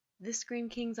The Scream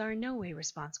Kings are in no way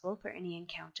responsible for any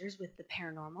encounters with the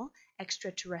paranormal,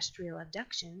 extraterrestrial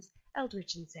abductions,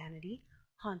 eldritch insanity,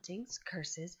 hauntings,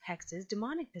 curses, hexes,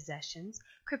 demonic possessions,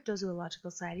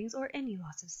 cryptozoological sightings, or any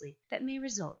loss of sleep that may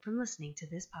result from listening to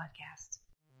this podcast.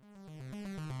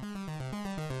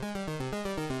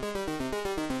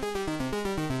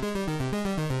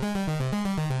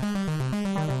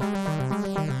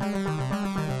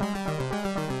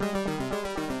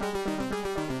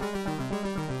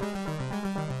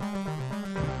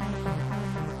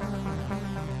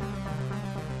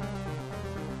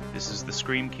 This is the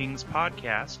Scream Kings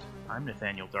podcast. I'm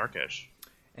Nathaniel Darkish.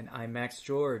 And I'm Max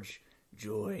George.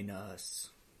 Join us.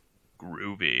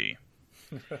 Groovy.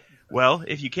 Well,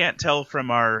 if you can't tell from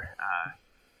our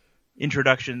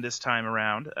introduction this time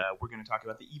around, we're going to talk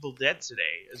about the Evil Dead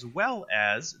today, as well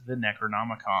as the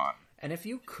Necronomicon. And if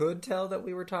you could tell that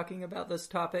we were talking about this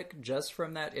topic just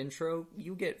from that intro,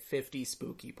 you get 50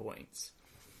 spooky points.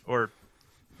 Or,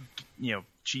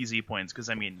 cheesy points,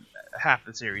 because, half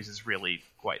the series is really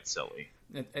quite silly.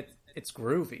 It's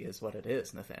groovy is what it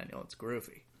is, Nathaniel. It's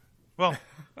groovy. Well,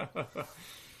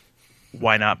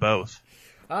 why not both?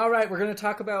 All right, we're going to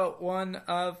talk about one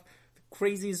of the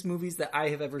craziest movies that I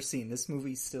have ever seen. This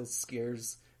movie still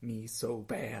scares me so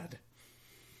bad.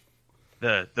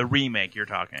 The remake you're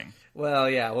talking. Well,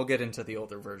 yeah, we'll get into the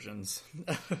older versions.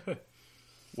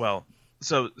 Well,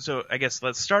 so I guess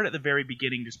let's start at the very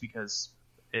beginning, just because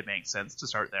it makes sense to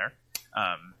start there.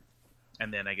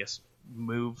 And then I guess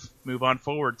move on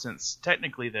forward, since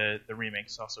technically the remake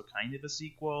is also kind of a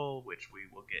sequel, which we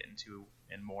will get into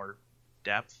in more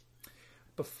depth.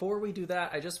 Before we do that,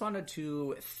 I just wanted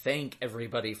to thank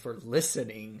everybody for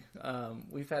listening.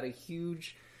 We've had a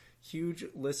huge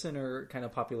listener kind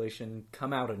of population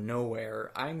come out of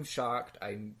nowhere. I'm shocked.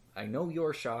 I know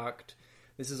you're shocked.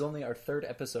 This is only our third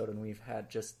episode, and we've had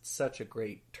just such a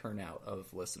great turnout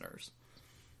of listeners.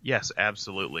 Yes,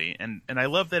 absolutely. And I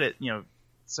love that it,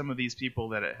 some of these people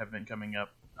that have been coming up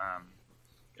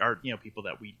are, people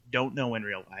that we don't know in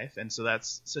real life. And so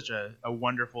that's such a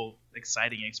wonderful,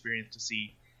 exciting experience to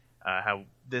see how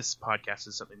this podcast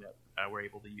is something that we're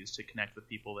able to use to connect with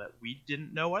people that we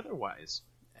didn't know otherwise.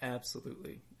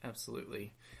 Absolutely.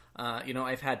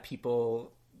 I've had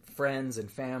people, friends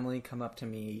and family come up to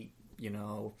me,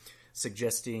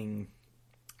 suggesting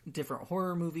different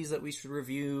horror movies that we should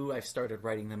review. I've started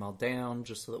writing them all down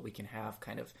just so that we can have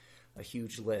kind of a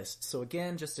huge list. So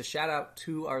again, just a shout out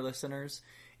to our listeners.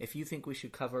 If you think we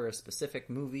should cover a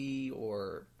specific movie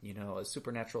or, a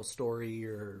supernatural story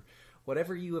or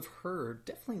whatever you have heard,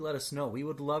 definitely let us know. We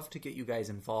would love to get you guys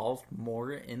involved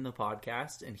more in the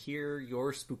podcast and hear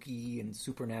your spooky and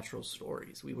supernatural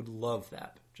stories. We would love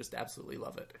that. Just absolutely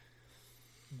love it.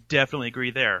 Definitely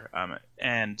agree there.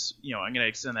 And, I'm going to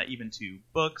extend that even to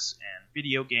books and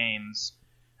video games.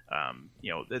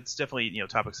 It's definitely,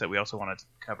 topics that we also want to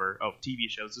cover. Oh, TV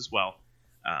shows as well.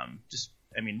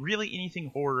 Really anything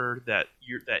horror that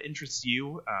interests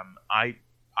you.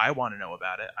 I want to know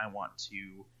about it. I want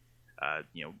to,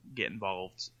 get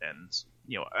involved. And,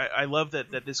 I love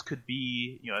that this could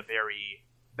be, a very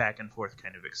back and forth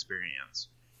kind of experience.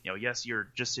 Yes, you're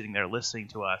just sitting there listening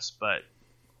to us, but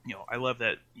I love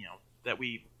that, that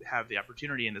we have the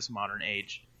opportunity in this modern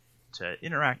age to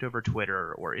interact over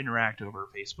Twitter or interact over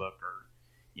Facebook or,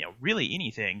 really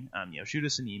anything. Shoot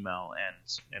us an email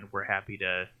and we're happy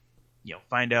to,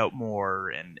 find out more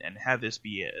and have this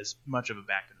be as much of a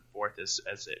back and forth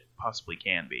as it possibly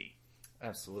can be.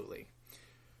 Absolutely.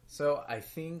 So I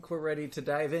think we're ready to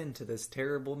dive into this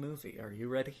terrible movie. Are you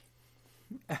ready?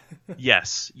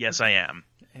 Yes, I am.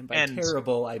 And by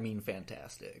terrible, I mean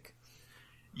fantastic.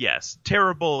 Yes,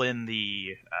 terrible in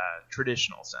the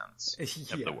traditional sense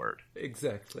of the word.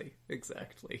 Exactly.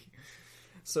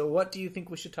 So what do you think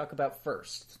we should talk about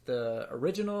first? The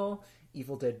original,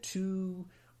 Evil Dead 2,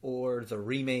 or the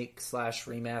remake /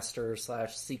 remaster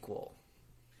 / sequel?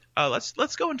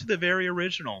 Let's go into the very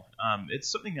original. It's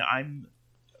something that I'm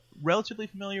relatively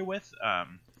familiar with,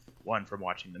 one from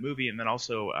watching the movie, and then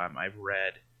also I've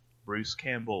read Bruce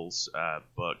Campbell's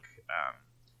book,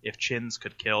 If Chins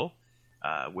Could Kill,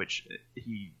 which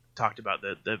he talked about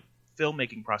the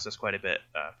filmmaking process quite a bit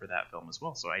for that film as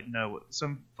well. So I know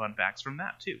some fun facts from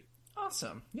that too.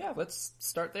 Awesome. Yeah, let's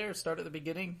start there. Start at the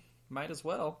beginning. Might as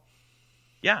well.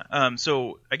 Yeah.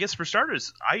 So I guess for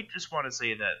starters, I just want to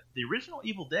say that the original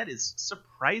Evil Dead is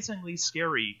surprisingly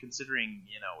scary, considering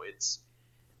it's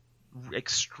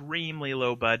extremely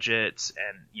low budget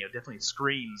and definitely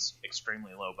screams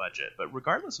extremely low budget. But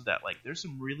regardless of that, there's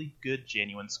some really good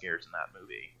genuine scares in that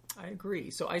movie. I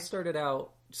agree. So I started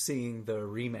out seeing the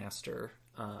remaster,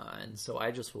 and so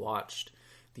I just watched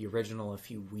the original a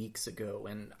few weeks ago,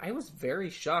 and I was very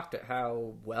shocked at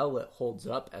how well it holds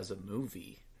up as a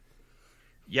movie.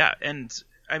 Yeah, and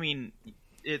I mean,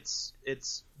 it's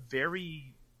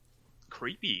very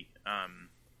creepy.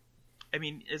 I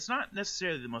mean, it's not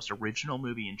necessarily the most original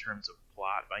movie in terms of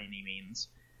plot by any means,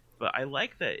 but I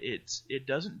like that it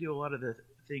doesn't do a lot of the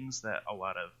things that a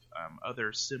lot of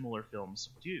other similar films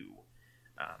do.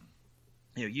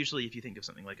 Usually if you think of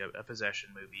something like a possession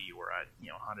movie or a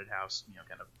haunted house,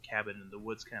 kind of cabin in the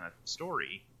woods kind of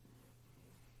story,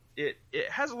 it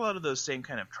has a lot of those same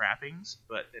kind of trappings,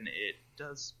 but then it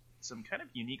does some kind of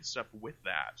unique stuff with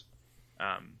that.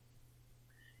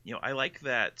 I like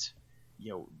that,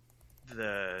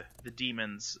 the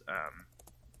demons,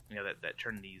 that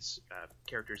turn these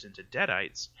characters into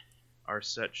deadites are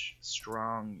such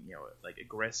strong, like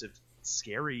aggressive,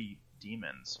 scary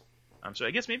demons. So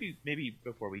I guess maybe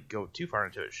before we go too far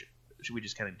into it, should we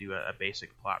just kind of do a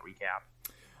basic plot recap?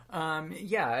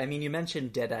 Yeah, I mean, you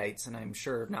mentioned deadites, and I'm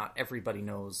sure not everybody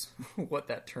knows what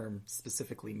that term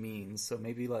specifically means. So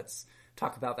maybe let's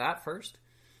talk about that first,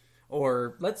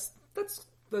 or let's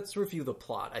review the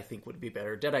plot. I think would be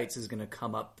better. Deadites is going to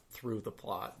come up through the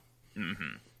plot.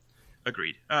 Mm-hmm.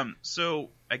 Agreed. So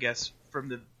I guess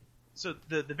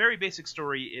the very basic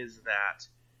story is that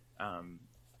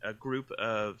a group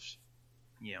of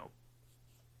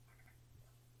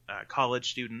college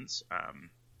students,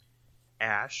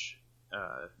 Ash,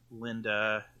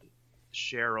 Linda,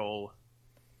 Cheryl,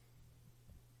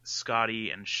 Scotty,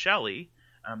 and Shelley,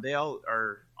 they all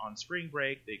are on spring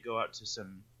break. They go out to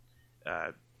some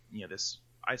this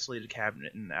isolated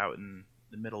cabin out in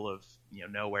the middle of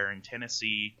nowhere in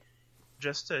Tennessee,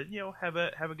 just to have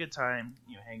a good time,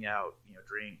 hang out,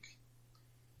 drink,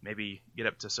 maybe get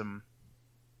up to some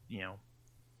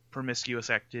promiscuous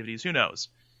activities. Who knows?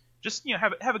 Just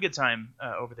have a good time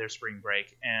over their spring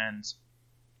break. And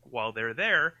while they're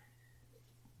there,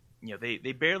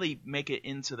 they barely make it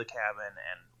into the cabin,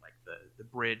 and like the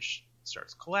bridge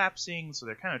starts collapsing, so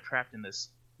they're kind of trapped in this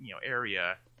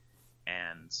area,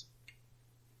 and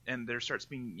there starts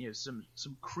being some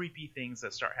creepy things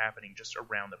that start happening just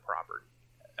around the property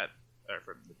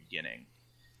from the beginning.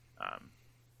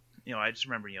 I just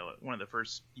remember one of the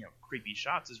first creepy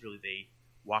shots is really they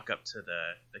walk up to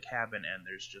the cabin, and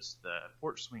there's just the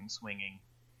porch swing swinging,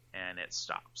 and it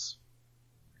stops.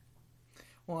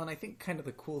 Well, and I think kind of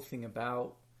the cool thing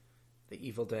about the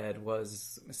Evil Dead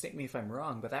was, mistake me if I'm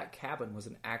wrong, but that cabin was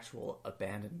an actual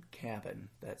abandoned cabin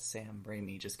that Sam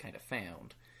Raimi just kind of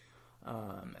found.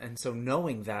 And so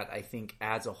knowing that, I think,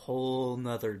 adds a whole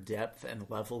nother depth and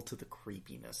level to the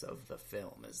creepiness of the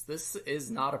film. This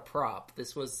is not a prop.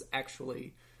 This was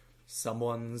actually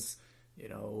someone's,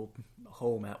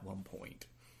 home at one point.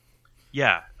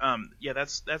 Yeah.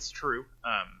 That's true.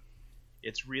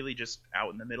 It's really just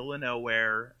out in the middle of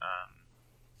nowhere.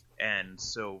 And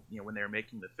so, when they were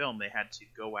making the film, they had to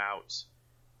go out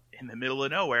in the middle of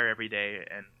nowhere every day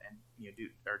and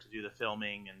to do the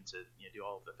filming and to do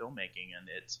all of the filmmaking, and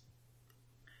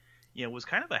it was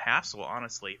kind of a hassle,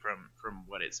 honestly, from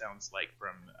what it sounds like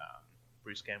from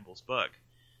Bruce Campbell's book,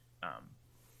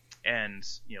 and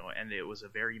it was a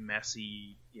very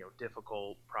messy,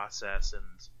 difficult process,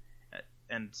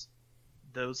 and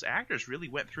those actors really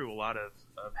went through a lot of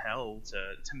hell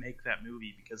to make that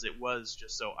movie, because it was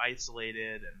just so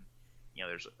isolated, and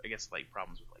there's, I guess, like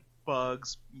problems with like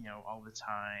bugs all the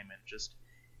time, and just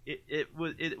it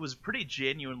was pretty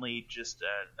genuinely just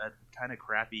a kind of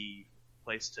crappy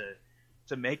place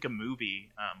to make a movie,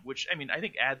 which I mean I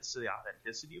think adds to the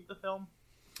authenticity of the film,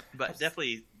 but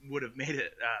definitely would have made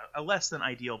it a less than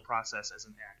ideal process as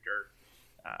an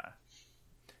actor.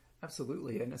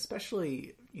 Absolutely, and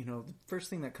especially the first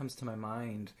thing that comes to my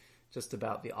mind just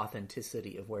about the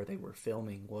authenticity of where they were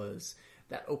filming was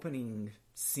that opening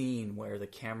scene where the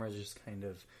camera's just kind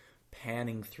of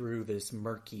panning through this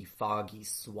murky, foggy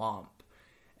swamp,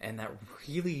 and that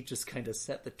really just kind of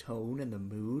set the tone and the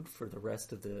mood for the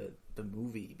rest of the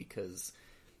movie, because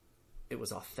it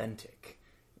was authentic.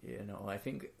 I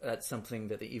think that's something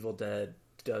that the Evil Dead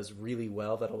does really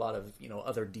well that a lot of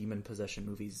other demon possession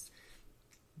movies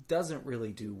doesn't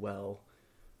really do well,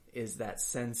 is that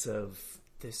sense of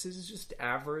this is just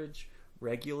average,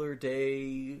 regular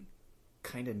day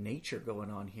kind of nature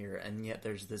going on here, and yet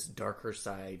there's this darker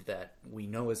side that we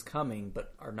know is coming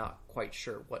but are not quite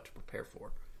sure what to prepare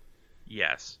for.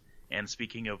 Yes, and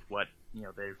speaking of what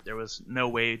there was no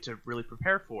way to really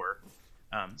prepare for,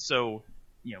 so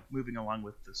moving along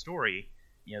with the story,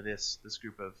 this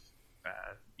group of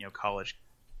college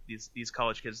these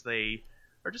college kids, they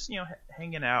are just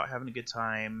hanging out, having a good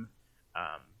time,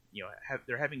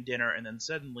 they're having dinner, and then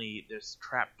suddenly this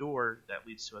trap door that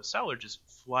leads to a cellar just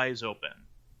flies open,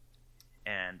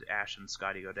 and Ash and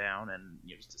Scotty go down and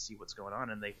just to see what's going on,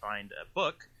 and they find a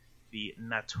book, the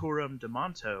Naturum de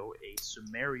Monto, a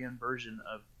Sumerian version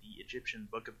of the Egyptian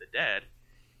Book of the Dead,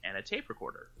 and a tape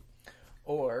recorder.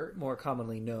 Or, more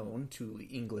commonly known to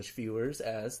English viewers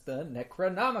as the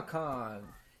Necronomicon.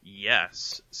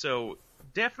 Yes. So,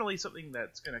 definitely something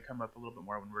that's going to come up a little bit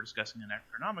more when we're discussing the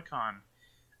Necronomicon.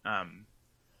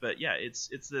 But yeah, it's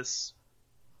this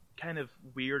kind of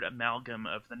weird amalgam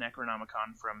of the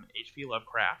Necronomicon from H.P.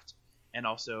 Lovecraft, and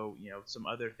also, some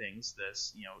other things,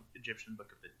 this, Egyptian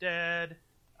Book of the Dead,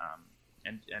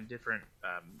 and different,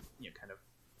 kind of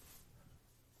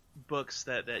books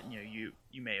that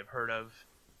you may have heard of,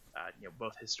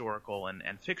 both historical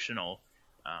and fictional,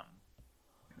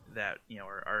 that,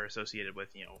 are associated with,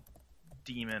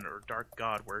 demon or dark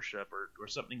god worship or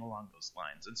something along those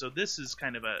lines. And so this is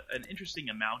kind of an interesting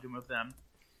amalgam of them.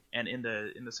 And in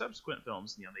the subsequent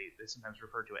films, they sometimes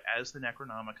refer to it as the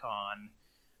Necronomicon,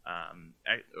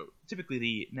 typically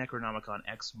the Necronomicon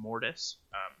Ex Mortis,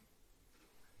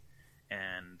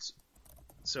 and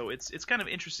so it's kind of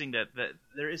interesting that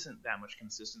there isn't that much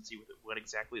consistency with what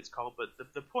exactly it's called, but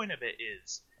the point of it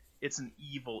is it's an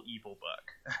evil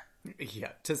book.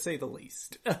 Yeah, to say the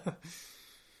least.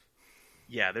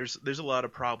 Yeah, there's a lot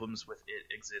of problems with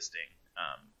it existing,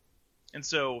 and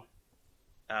so.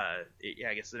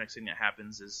 I guess the next thing that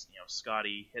happens is,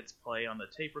 Scotty hits play on the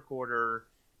tape recorder,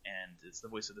 and it's the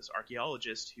voice of this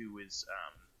archaeologist who is,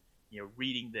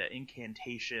 reading the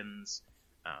incantations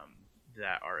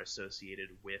that are associated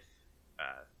with,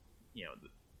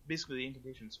 basically the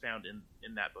incantations found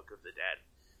in that Book of the Dead,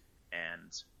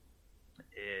 and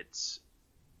it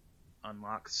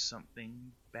unlocks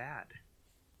something bad.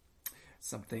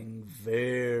 Something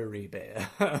very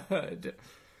bad.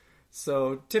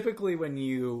 So typically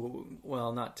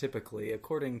not typically,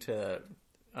 according to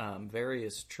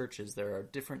various churches, there are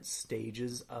different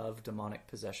stages of demonic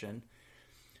possession.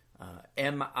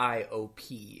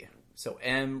 MIOP. So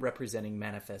M representing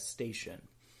manifestation.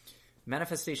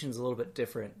 Manifestation is a little bit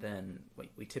different than what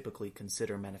we typically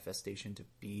consider manifestation to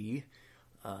be.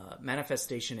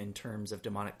 Manifestation in terms of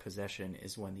demonic possession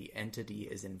is when the entity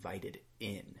is invited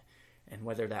in, and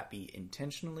whether that be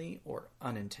intentionally or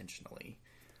unintentionally.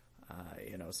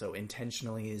 So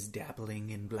intentionally is dabbling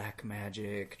in black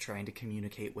magic, trying to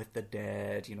communicate with the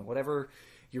dead, whatever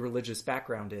your religious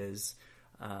background is,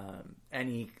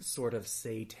 any sort of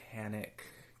satanic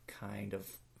kind of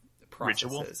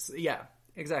processes. Ritual? Yeah,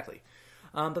 exactly.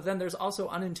 But then there's also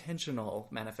unintentional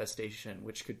manifestation,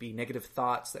 which could be negative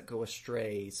thoughts that go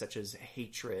astray, such as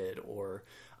hatred or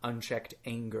unchecked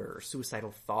anger,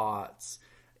 suicidal thoughts,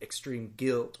 extreme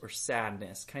guilt or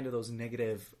sadness, kind of those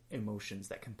negative emotions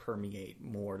that can permeate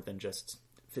more than just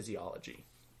physiology.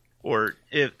 Or,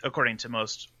 according to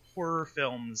most horror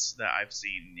films that I've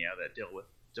seen, that deal with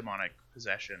demonic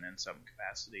possession in some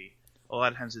capacity, a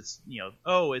lot of times it's,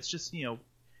 it's just,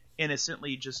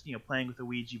 innocently just, playing with a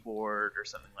Ouija board or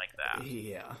something like that.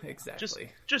 Yeah, exactly.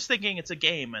 Just thinking it's a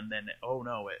game, and then, oh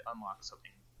no, it unlocks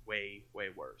something way, way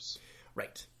worse.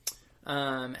 Right.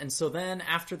 And so then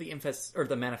after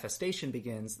the manifestation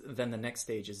begins, then the next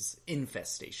stage is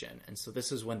infestation. And so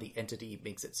this is when the entity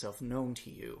makes itself known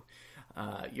to you.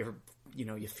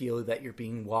 You feel that you're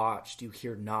being watched. You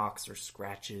hear knocks or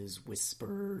scratches,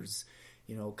 whispers,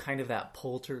 kind of that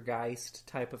poltergeist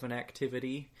type of an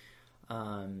activity.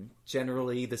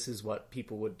 Generally, this is what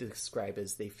people would describe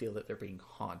as they feel that they're being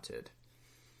haunted.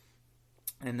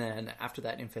 And then after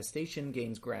that infestation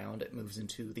gains ground, it moves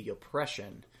into the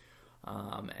oppression.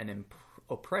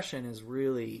 Oppression is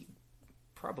really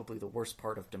probably the worst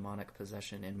part of demonic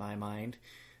possession in my mind.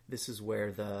 This is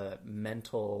where the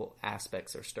mental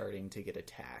aspects are starting to get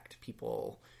attacked.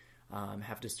 People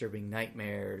have disturbing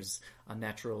nightmares,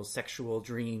 unnatural sexual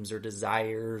dreams or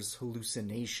desires,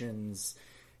 hallucinations,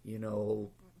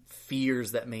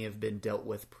 fears that may have been dealt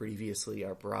with previously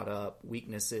are brought up,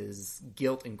 weaknesses,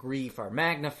 guilt and grief are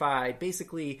magnified.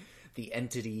 Basically, the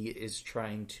entity is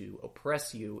trying to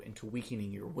oppress you into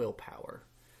weakening your willpower.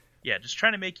 Yeah, just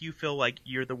trying to make you feel like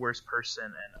you're the worst person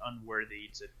and unworthy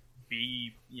to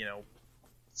be,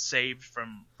 saved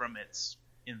from its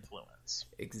influence.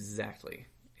 Exactly.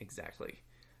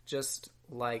 Just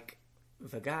like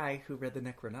the guy who read the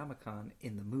Necronomicon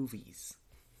in the movies.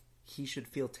 He should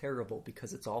feel terrible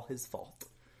because it's all his fault.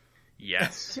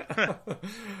 Yes.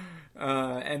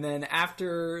 And then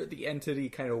after the entity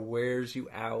kind of wears you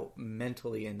out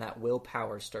mentally and that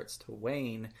willpower starts to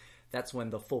wane, that's when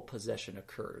the full possession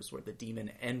occurs, where the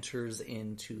demon enters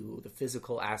into the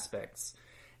physical aspects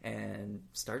and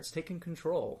starts taking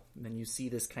control. And then you see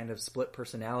this kind of split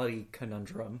personality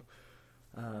conundrum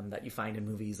that you find in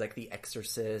movies like The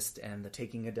Exorcist and The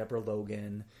Taking of Deborah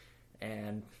Logan,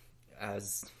 and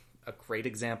as a great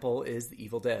example is The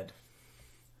Evil Dead.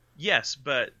 Yes,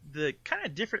 but the kind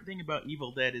of different thing about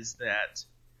Evil Dead is that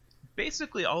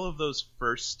basically all of those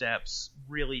first steps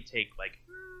really take like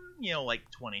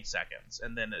 20 seconds,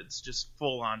 and then it's just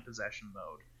full on possession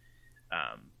mode.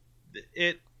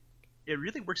 It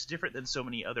really works different than so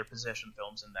many other possession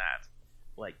films in that,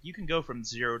 like, you can go from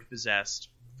 0 to possessed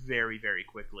very, very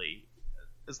quickly,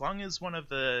 as long as one of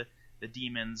the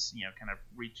demons kind of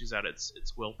reaches out its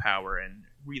willpower and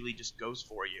really just goes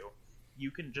for you.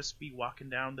 You can just be walking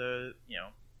down the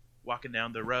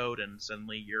road and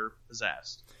suddenly you're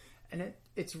possessed. And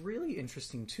it's really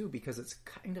interesting, too, because it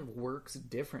kind of works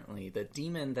differently. The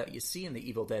demon that you see in The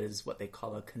Evil Dead is what they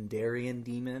call a Kandarian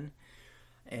demon.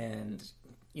 And,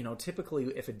 typically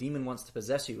if a demon wants to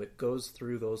possess you, it goes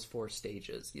through those 4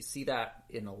 stages. You see that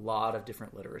in a lot of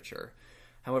different literature.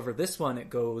 However, this one, it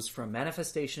goes from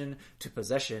manifestation to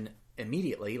possession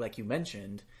immediately, like you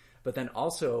mentioned, but then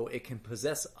also it can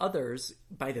possess others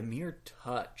by the mere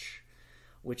touch,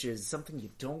 which is something you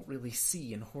don't really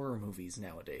see in horror movies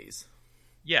nowadays.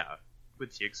 Yeah,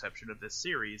 with the exception of this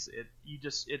series,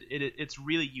 it's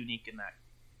really unique in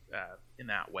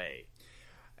that way.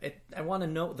 I want to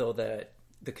note, though, that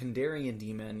the Kandarian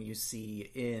demon you see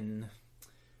in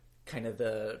kind of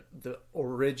the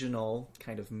original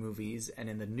kind of movies, and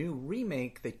in the new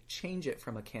remake, they change it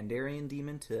from a Kandarian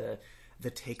demon to the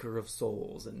Taker of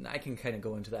Souls, and I can kind of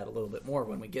go into that a little bit more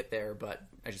when we get there, but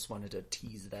I just wanted to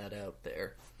tease that out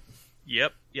there.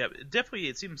 Yep. Definitely,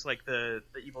 it seems like the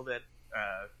Evil Dead,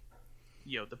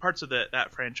 the parts of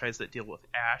that franchise that deal with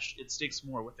Ash, it sticks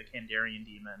more with the Kandarian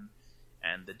demon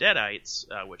and the Deadites,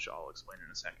 which I'll explain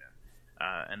in a second.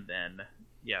 And then,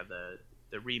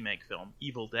 the remake film,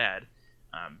 Evil Dead,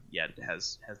 it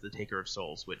has the Taker of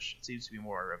Souls, which seems to be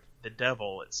more of the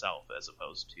devil itself as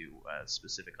opposed to a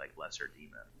specific, like, lesser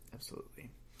demon. Absolutely.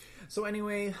 So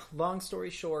anyway, long story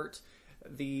short,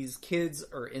 these kids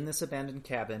are in this abandoned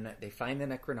cabin. They find the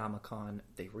Necronomicon.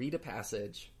 They read a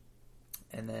passage,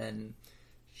 and then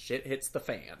shit hits the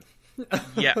fan.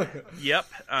 Yep.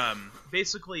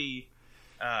 Basically,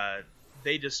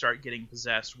 they just start getting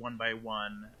possessed one by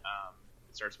one.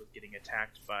 It starts with getting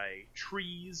attacked by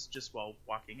trees just while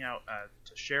walking out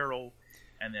to Cheryl,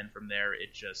 and then from there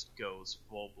it just goes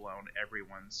full-blown.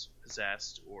 Everyone's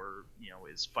possessed or,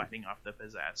 is fighting off the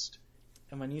possessed.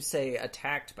 And when you say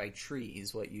attacked by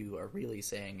trees, what you are really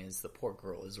saying is the poor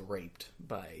girl is raped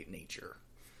by nature.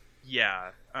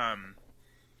 Yeah.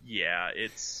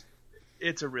 It's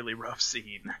a really rough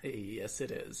scene. Yes,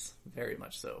 it is. Very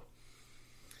much so.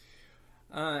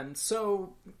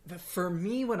 So, for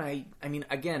me,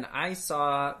 I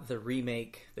saw the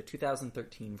remake, the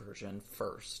 2013 version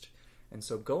first. And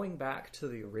so going back to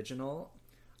the original,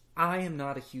 I am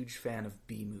not a huge fan of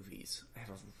B-movies. I have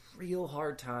a real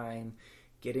hard time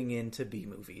getting into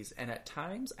B-movies. And at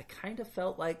times, I kind of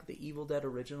felt like the Evil Dead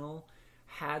original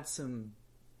had some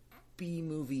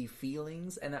B-movie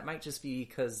feelings. And that might just be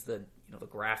because the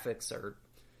graphics are,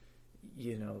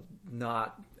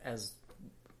 not as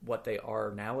what they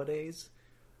are nowadays.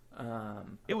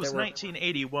 It was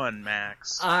 1981,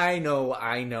 Max. I know.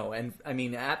 And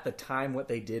at the time, what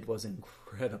they did was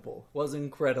incredible.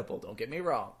 Don't get me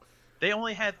wrong. They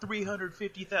only had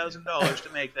 $350,000 to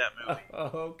make that movie.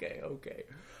 Okay.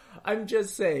 I'm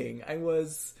just saying, I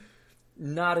was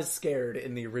not as scared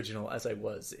in the original as I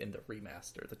was in the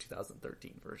remaster, the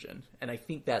 2013 version. And I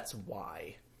think that's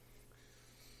why.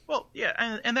 Well,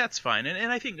 yeah, and that's fine.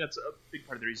 And I think that's a big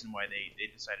part of the reason why they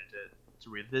decided to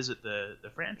revisit the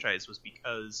franchise was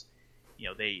because,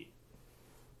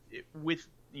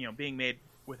 being made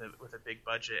with a big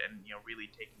budget and, really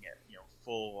taking it,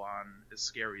 full on as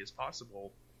scary as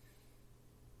possible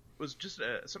was just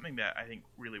something that I think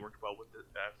really worked well with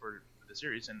for the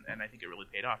series, and I think it really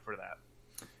paid off for that.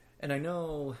 And I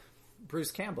know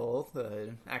Bruce Campbell,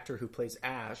 the actor who plays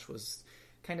Ash, was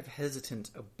kind of hesitant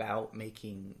about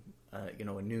making, a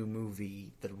new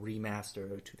movie, the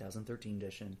remaster 2013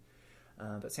 edition.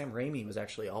 But Sam Raimi was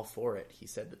actually all for it. He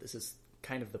said that this is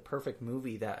kind of the perfect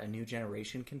movie that a new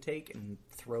generation can take and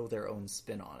throw their own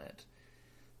spin on it.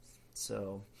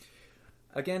 So,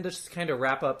 again, to just kind of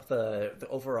wrap up the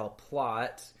overall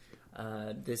plot,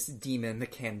 this demon, the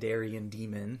Kandarian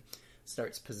demon,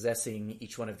 starts possessing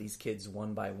each one of these kids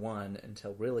one by one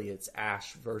until really it's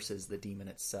Ash versus the demon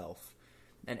itself.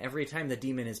 And every time the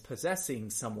demon is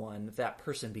possessing someone, that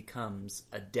person becomes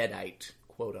a deadite,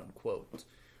 quote unquote,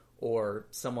 or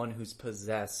someone who's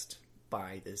possessed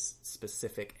by this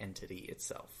specific entity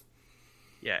itself.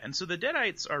 Yeah, and so the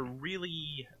Deadites are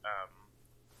really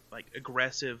like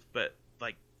aggressive, but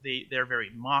like they're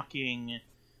very mocking,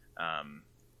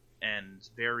 and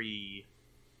very.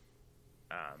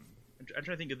 I'm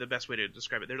trying to think of the best way to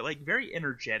describe it. They're like very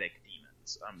energetic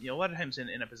demons. A lot of times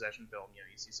in a possession film, you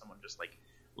see someone just like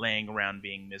laying around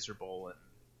being miserable and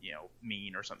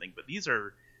mean or something, but these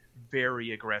are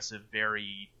very aggressive,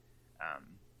 very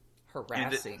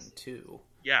harassing too.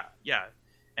 Yeah,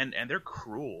 and they're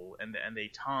cruel, and they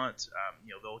taunt.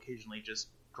 They'll occasionally just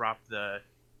drop the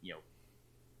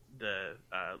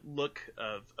look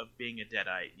of being a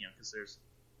Deadite, because there's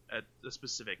a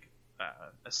specific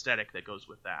aesthetic that goes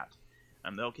with that.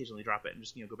 They'll occasionally drop it and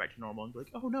just go back to normal and be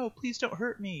like, oh no, please don't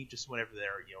hurt me, just whenever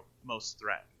they're most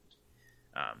threatened.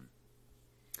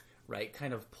 Right,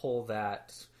 kind of pull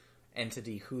that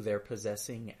entity who they're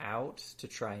possessing out to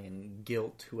try and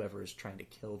guilt whoever is trying to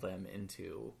kill them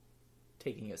into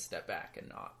taking a step back and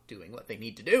not doing what they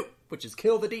need to do, which is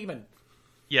kill the demon.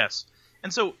 Yes.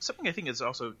 And so something I think is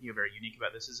also very unique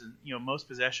about this is in most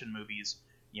possession movies,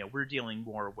 we're dealing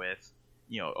more with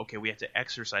okay, we have to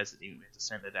exorcise the demon, we have to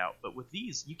send it out. But with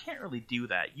these, you can't really do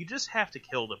that. You just have to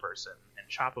kill the person and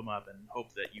chop them up and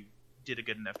hope that you did a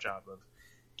good enough job of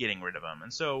getting rid of them.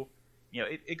 And so,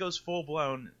 it goes full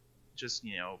blown, just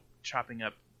chopping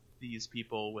up these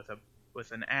people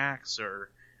with an axe or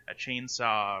a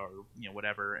chainsaw or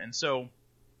whatever. And so,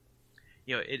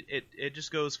 it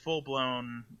just goes full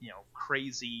blown,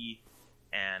 crazy,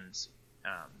 and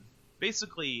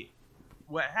basically.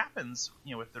 What happens,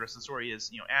 with the rest of the story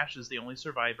is, Ash is the only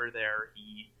survivor there.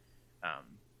 He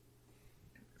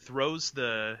throws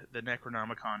the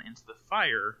Necronomicon into the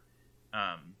fire,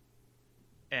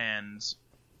 and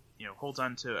holds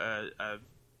on to a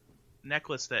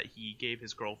necklace that he gave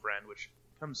his girlfriend, which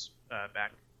comes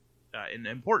back in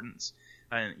importance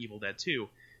in Evil Dead 2.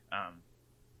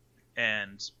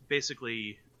 And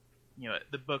basically,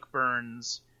 the book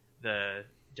burns, the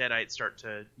Deadites start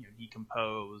to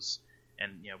decompose.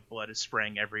 And blood is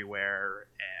spraying everywhere,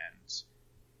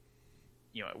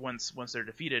 and once they're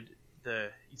defeated, you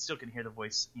still can hear the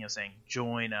voice saying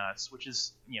 "Join us," which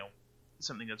is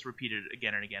something that's repeated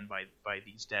again and again by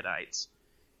these Deadites.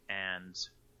 And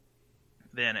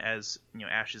then as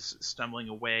Ash is stumbling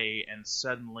away, and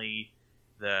suddenly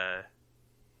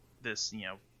this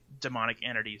demonic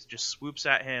entity just swoops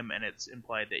at him, and it's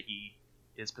implied that he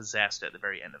is possessed at the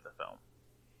very end of the film.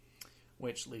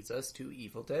 Which leads us to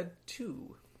Evil Dead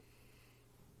 2.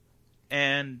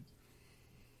 And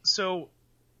so,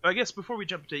 I guess before we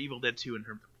jump to Evil Dead 2 in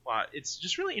terms of plot, it's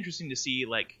just really interesting to see,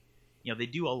 they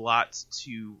do a lot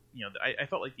to, I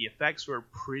felt like the effects were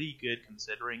pretty good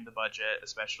considering the budget,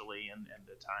 especially, and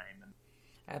the time.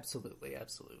 Absolutely.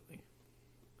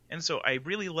 And so I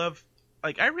really love,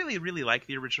 I really, really like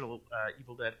the original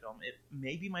Evil Dead film. It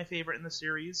may be my favorite in the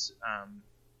series. I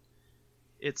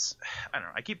don't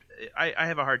know. I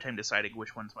have a hard time deciding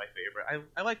which one's my favorite.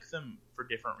 I like them for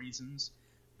different reasons,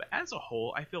 but as a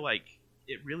whole, I feel like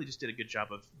it really just did a good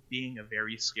job of being a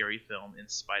very scary film in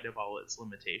spite of all its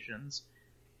limitations,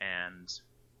 and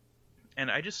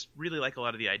I just really like a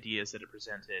lot of the ideas that it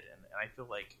presented, and I feel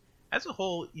like as a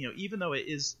whole, even though it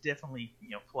is definitely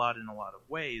flawed in a lot of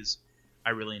ways, I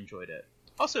really enjoyed it.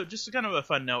 Also, just kind of a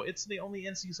fun note, it's the only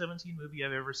NC-17 movie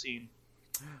I've ever seen.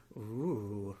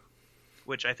 Ooh.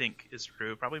 Which I think is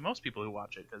true. Probably most people who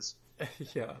watch it, because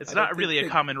it's I not really a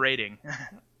common rating.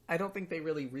 I don't think they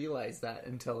really realize that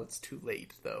until it's too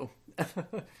late, though.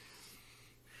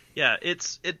 Yeah,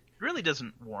 it really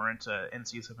doesn't warrant a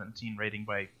NC-17 rating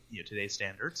by today's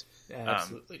standards.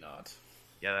 Absolutely not.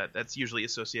 Yeah, that's usually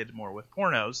associated more with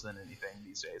pornos than anything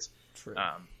these days. True.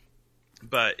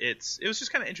 But it was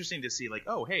just kind of interesting to see,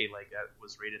 oh, hey, that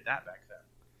was rated that back then.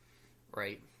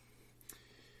 Right.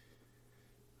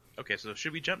 Okay, so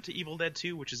should we jump to Evil Dead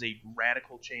 2, which is a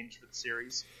radical change for the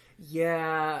series?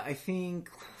 Yeah, I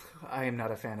think I am not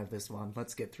a fan of this one.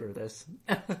 Let's get through this.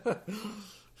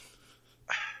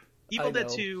 Evil Dead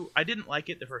 2, I didn't like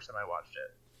it the first time I watched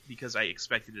it, because I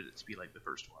expected it to be like the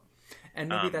first one. And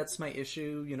maybe that's my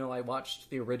issue. I watched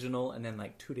the original, and then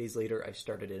 2 days later, I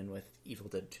started in with Evil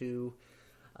Dead 2.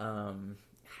 I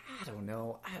don't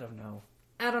know.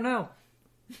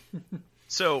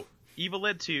 So, Evil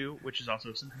Dead 2, which is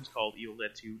also sometimes called Evil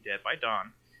Dead 2 Dead by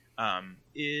Dawn,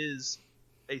 is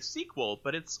a sequel,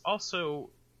 but it's also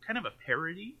kind of a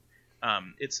parody.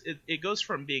 It goes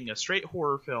from being a straight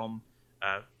horror film,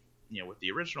 with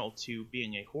the original, to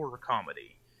being a horror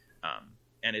comedy.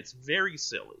 And it's very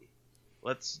silly.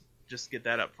 Let's just get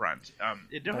that up front.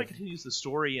 It definitely continues the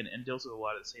story and deals with a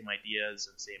lot of the same ideas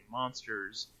and same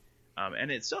monsters.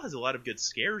 And it still has a lot of good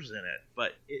scares in it,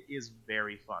 but it is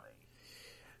very funny.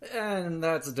 And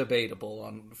that's debatable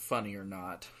on funny or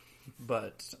not.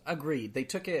 But agreed. They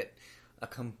took it a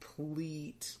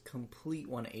complete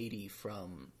 180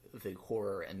 from the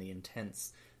horror and the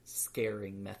intense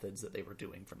scaring methods that they were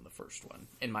doing from the first one,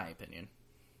 in my opinion.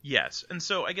 Yes, and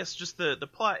so I guess just the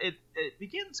plot, it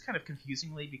begins kind of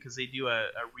confusingly because they do a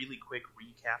really quick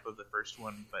recap of the first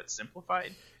one, but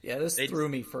simplified. Yeah, this threw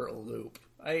me for a loop.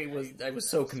 I was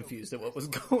so confused at what was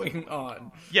going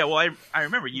on. Yeah, well, I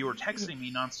remember you were texting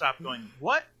me nonstop going,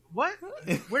 What?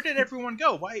 Where did everyone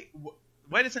go? Why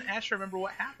doesn't Ash remember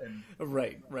what happened?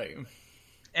 Right.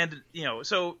 And,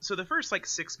 so the first,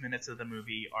 6 minutes of the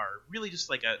movie are really just,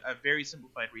 a very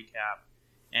simplified recap.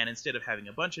 And instead of having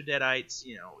a bunch of Deadites,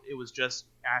 it was just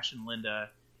Ash and Linda.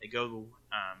 They go,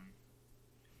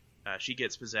 she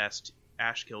gets possessed,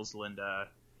 Ash kills Linda,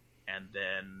 and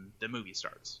then the movie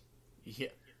starts. Yeah.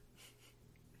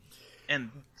 And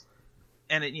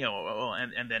then, he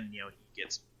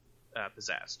gets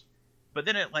possessed. But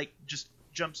then it, just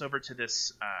jumps over to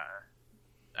this,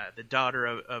 the daughter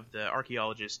of the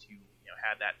archaeologist who,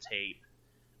 had that tape,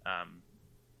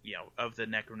 of the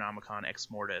Necronomicon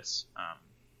Ex Mortis,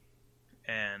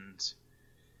 and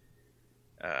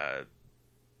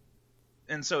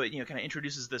so it kind of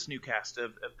introduces this new cast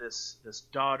of this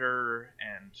daughter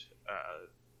and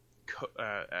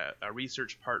a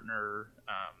research partner,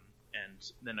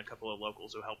 and then a couple of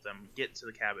locals who help them get to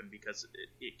the cabin because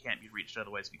it can't be reached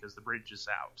otherwise because the bridge is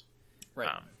out. Right.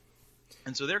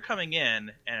 And so they're coming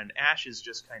in, and Ash is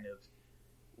just kind of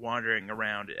wandering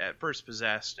around, at first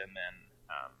possessed, and then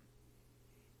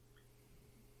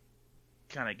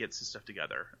kind of gets his stuff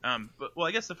together. But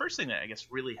I guess the first thing that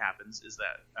really happens is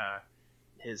that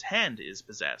his hand is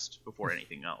possessed before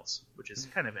anything else, which is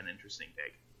kind of an interesting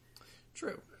take.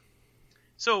 True.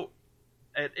 So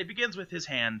it begins with his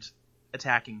hand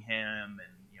attacking him and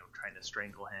trying to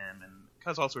strangle him and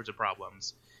cause all sorts of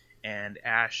problems. And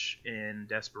Ash, in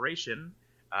desperation,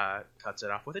 cuts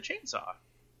it off with a chainsaw.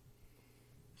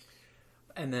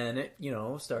 And then it,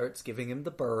 starts giving him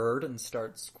the bird and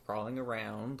starts crawling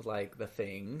around like the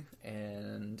Thing.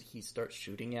 And he starts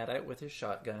shooting at it with his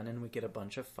shotgun, and we get a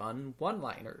bunch of fun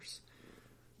one-liners.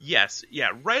 Yes, yeah,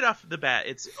 right off the bat,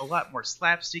 it's a lot more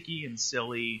slapsticky and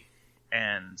silly.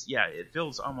 And, yeah, it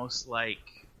feels almost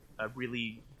like a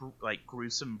really,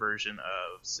 gruesome version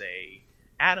of, say,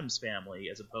 Addams Family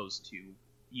as opposed to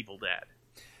Evil Dead.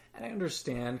 And I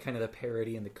understand kind of the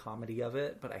parody and the comedy of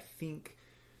it, but I think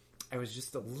I was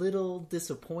just a little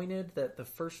disappointed that the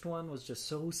first one was just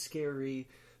so scary,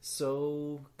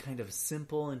 so kind of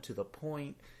simple and to the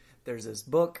point. There's this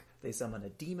book, they summon a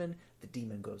demon, the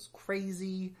demon goes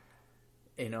crazy,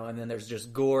 and then there's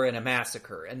just gore and a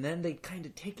massacre. And then they kind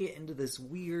of take it into this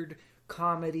weird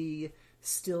comedy,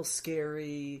 still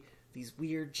scary, these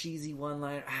weird cheesy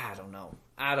one-liners. I don't know.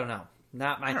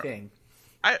 Not my thing.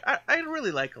 I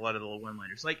really like a lot of the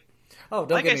one-liners. Don't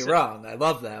get me wrong. I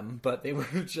love them, but they were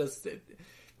just...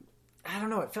 I don't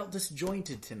know. It felt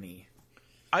disjointed to me.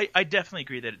 I definitely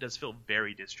agree that it does feel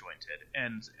very disjointed.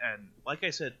 And like I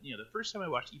said, the first time I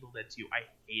watched Evil Dead 2, I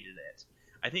hated it.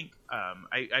 I think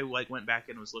I went back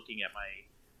and was looking at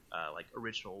my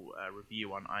original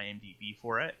review on IMDb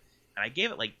for it, and I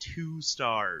gave it 2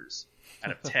 stars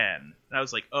out of 10. And I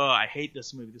was like, oh, I hate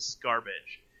this movie. This is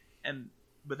garbage.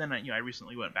 But then I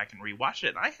recently went back and rewatched it,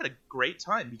 and I had a great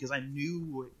time because I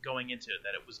knew going into it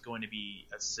that it was going to be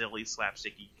a silly,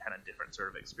 slapsticky, kind of different sort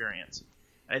of experience.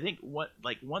 And I think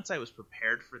once I was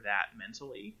prepared for that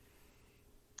mentally,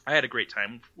 I had a great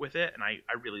time with it, and I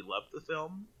really loved the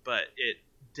film. But it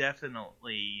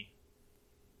definitely,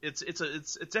 it's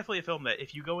definitely a film that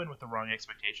if you go in with the wrong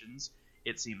expectations,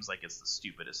 it seems like it's the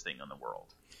stupidest thing in the world.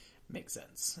 Makes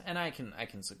sense. And I can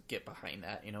get behind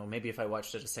that. Maybe if I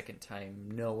watched it a second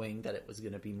time knowing that it was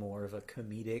going to be more of a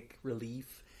comedic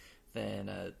relief than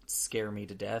a scare me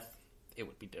to death, it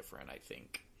would be different, I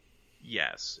think.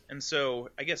 Yes. And so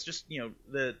I guess just,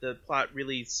 the plot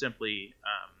really simply,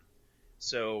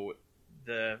 so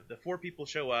the 4 people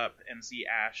show up and see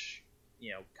Ash,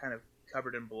 kind of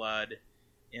covered in blood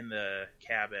in the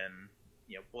cabin,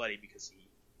 bloody because he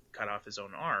cut off his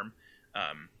own arm,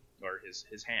 or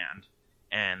his hand,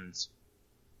 and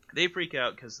they freak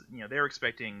out because they're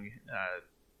expecting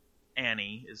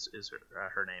Annie is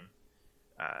her name,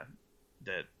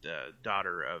 the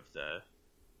daughter of the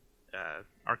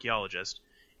archaeologist.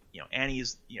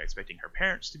 Annie's expecting her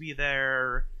parents to be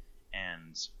there,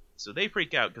 and so they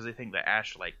freak out because they think that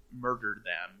Ash murdered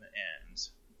them, and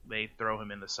they throw him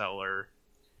in the cellar,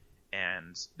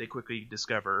 and they quickly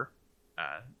discover,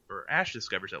 or Ash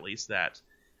discovers at least, that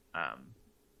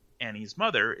Annie's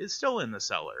mother is still in the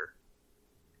cellar.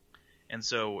 And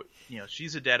so,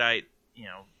 she's a deadite,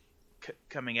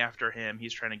 coming after him.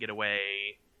 He's trying to get away,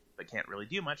 but can't really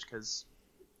do much because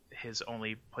his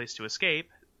only place to escape,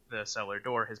 the cellar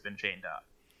door, has been chained up.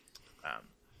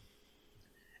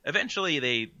 Eventually,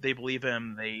 they believe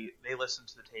him. They listen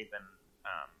to the tape and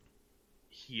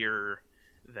hear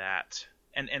that,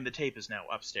 and the tape is now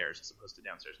upstairs as opposed to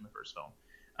downstairs in the first film.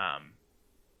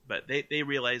 But they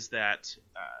realize that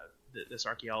this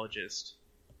archaeologist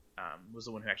was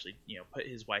the one who actually put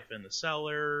his wife in the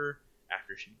cellar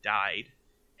after she died,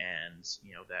 and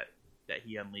that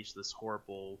he unleashed this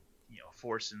horrible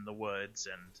force in the woods,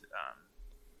 and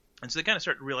so they kind of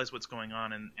start to realize what's going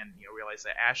on, and realize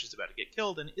that Ash is about to get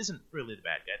killed and isn't really the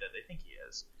bad guy that they think he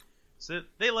is. So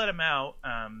they let him out.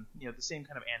 The same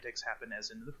kind of antics happen as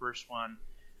in the first one.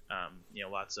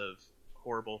 Lots of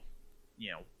horrible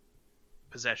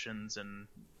possessions and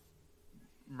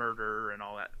murder and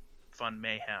all that fun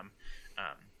mayhem.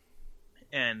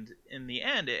 And in the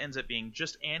end, it ends up being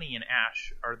just Annie and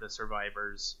Ash are the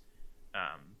survivors.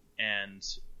 And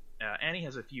Annie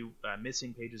has a few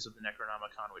missing pages of the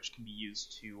Necronomicon, which can be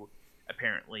used to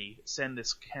apparently send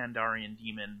this Kandarian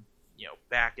demon,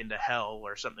 back into hell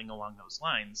or something along those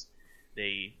lines.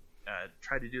 They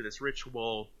try to do this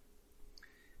ritual.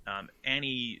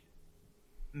 Annie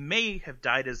may have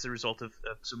died as a result of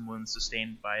some wounds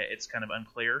sustained by it. It's kind of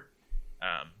unclear.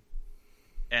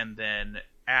 And then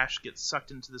Ash gets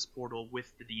sucked into this portal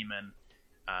with the demon,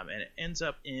 and it ends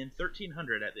up in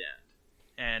 1300 at the end,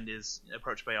 and is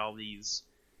approached by all these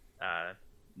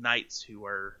knights who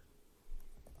are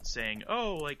saying,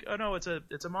 "Oh no, it's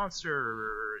a monster,"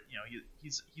 or,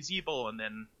 he's evil, and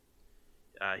then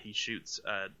he shoots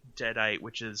a deadite,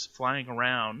 which is flying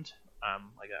around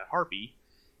like a harpy,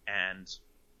 and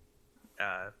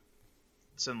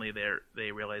suddenly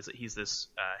they realize that he's this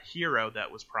hero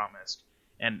that was promised,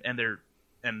 and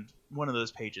one of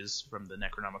those pages from the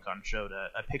Necronomicon showed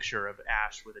a picture of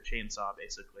Ash with a chainsaw,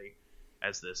 basically,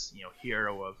 as this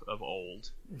hero of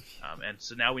old, and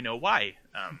so now we know why,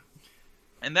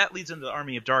 and that leads into the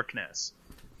Army of Darkness,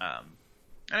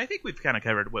 and I think we've kind of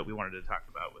covered what we wanted to talk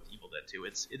about with Evil Dead 2.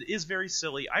 It is very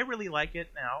silly. I really like it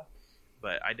now,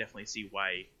 but I definitely see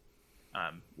why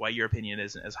your opinion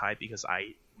isn't as high, because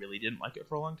I really didn't like it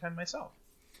for a long time myself.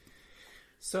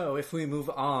 So if we move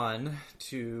on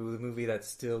to the movie that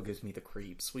still gives me the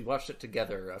creeps, we watched it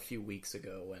together a few weeks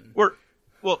ago, and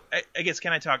I guess,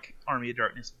 can I talk Army of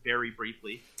Darkness very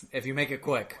briefly? If you make it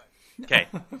quick. Okay.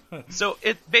 So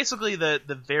it basically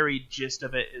the very gist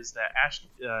of it is that Ash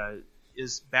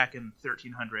is back in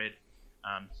 1300.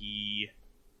 He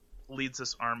leads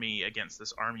this army against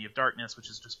this Army of Darkness, which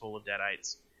is just full of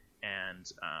deadites,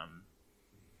 and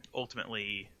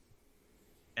ultimately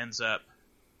ends up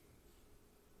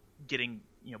getting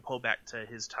pulled back to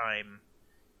his time,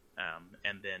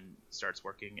 and then starts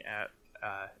working at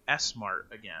S-Mart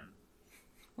again.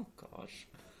 Oh gosh.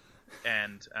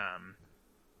 And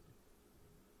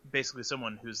basically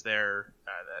someone who's there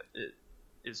that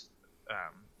is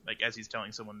as he's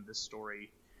telling someone this story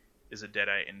is a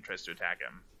deadite and tries to attack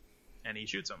him, and he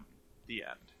shoots him. The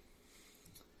end.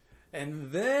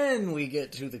 And then we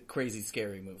get to the crazy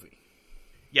scary movie.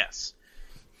 Yes.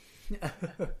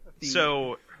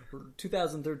 So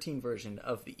 2013 version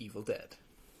of The Evil Dead.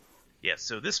 Yes,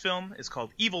 so this film is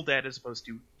called Evil Dead as opposed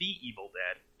to The Evil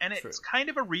Dead, and it's kind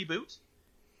of a reboot,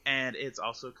 and it's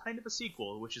also kind of a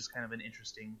sequel, which is kind of an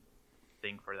interesting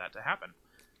thing for that to happen.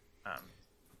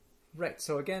 Right,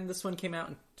 so again, this one came out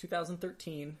in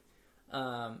 2013.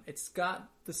 It's got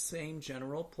the same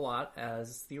general plot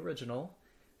as the original.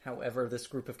 However, this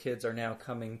group of kids are now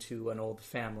coming to an old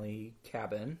family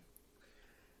cabin,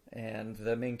 and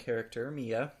the main character,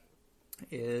 Mia,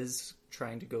 is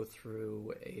trying to go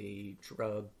through a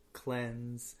drug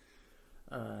cleanse,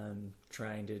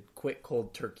 trying to quit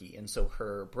cold turkey. And so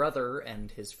her brother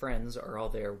and his friends are all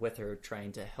there with her,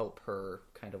 trying to help her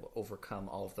kind of overcome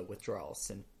all of the withdrawal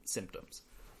symptoms.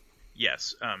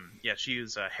 Yes, she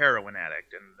is a heroin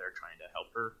addict, and they're trying to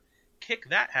help her kick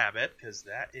that habit, because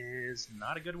that is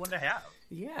not a good one to have.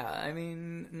 Yeah, I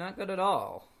mean, not good at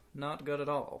all. Not good at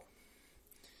all.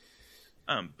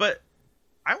 But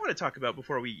I want to talk about,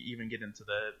 before we even get into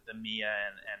the Mia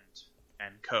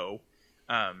and co,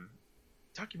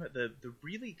 talking about the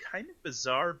really kind of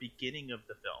bizarre beginning of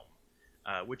the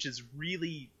film, which is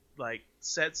really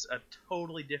sets a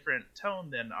totally different tone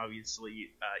than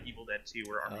obviously Evil Dead 2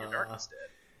 or Army of Darkness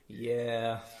did.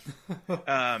 Yeah.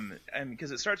 And because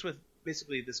it starts with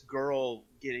basically this girl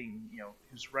getting,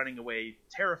 who's running away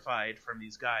terrified from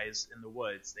these guys in the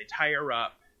woods. They tie her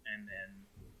up, and then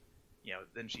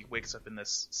then she wakes up in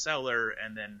this cellar,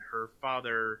 and then her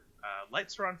father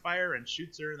lights her on fire and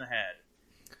shoots her in the head.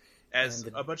 As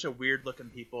a bunch of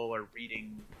weird-looking people are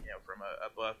reading, from a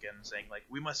book and saying, like,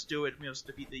 we must do it, we must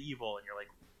defeat the evil, and you're like,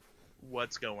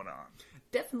 what's going on?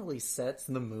 Definitely sets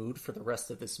the mood for the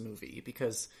rest of this movie,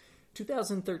 because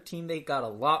 2013, they got a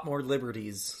lot more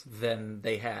liberties than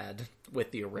they had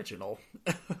with the original.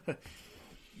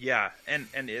 Yeah, and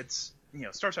it's,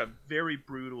 starts out very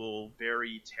brutal,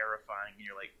 very terrifying, and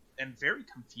you're like, and very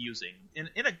confusing,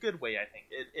 in a good way, I think.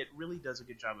 It really does a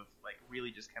good job of, like,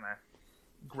 really just kind of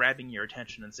grabbing your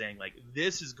attention and saying, like,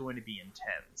 this is going to be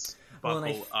intense.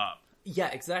 Buckle up. Yeah,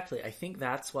 exactly. I think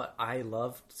that's what I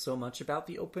loved so much about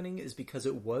the opening, is because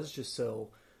it was just so,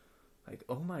 like,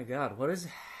 oh my god, what is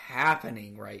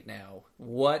happening right now?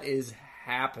 What is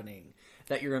happening?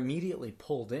 That you're immediately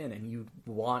pulled in and you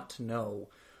want to know,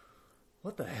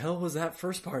 what the hell was that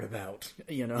first part about?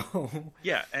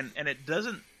 Yeah, and it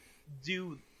doesn't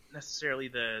do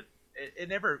necessarily it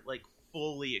never, like,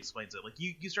 fully explains it. Like,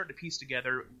 you start to piece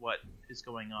together what is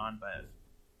going on, but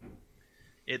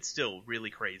it's still really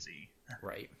crazy.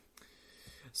 Right.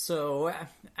 So,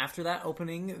 after that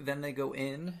opening, then they go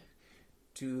in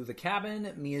to the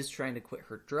cabin. Mia's trying to quit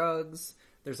her drugs.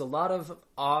 There's a lot of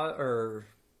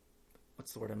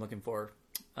what's the word I'm looking for?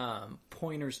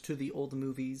 Pointers to the old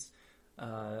movies.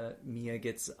 Mia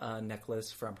gets a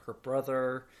necklace from her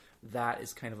brother. That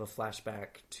is kind of a flashback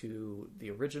to the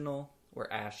original,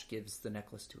 where Ash gives the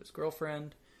necklace to his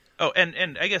girlfriend. Oh,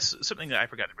 and I guess something that I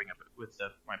forgot to bring up with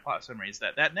my plot summary is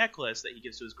that necklace that he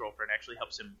gives to his girlfriend actually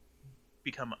helps him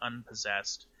become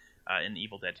unpossessed in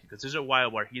Evil Dead 2, because there's a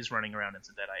while where he's running around as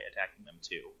a Deadite attacking them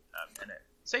too, and it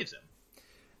saves him.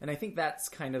 And I think that's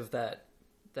kind of that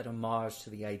homage to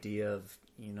the idea of,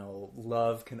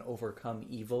 love can overcome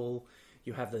evil.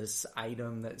 You have this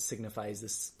item that signifies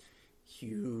this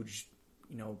huge,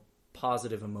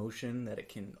 positive emotion that it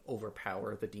can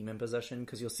overpower the demon possession,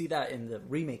 because you'll see that in the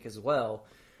remake as well.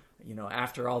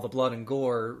 After all the blood and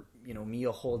gore,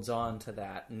 Mia holds on to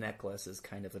that necklace as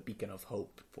kind of a beacon of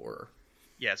hope for her.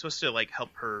 Yeah, it's supposed to, like, help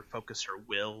her focus her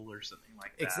will or something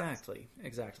like that.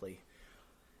 Exactly.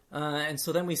 And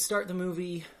so then we start the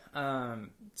movie.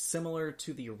 Similar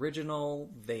to the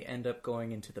original, they end up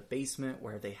going into the basement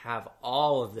where they have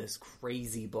all of this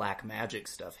crazy black magic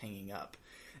stuff hanging up.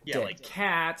 Yeah, dead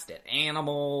cats, dead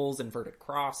animals, inverted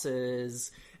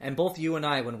crosses. And both you and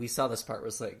I, when we saw this part,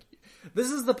 was like,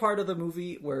 this is the part of the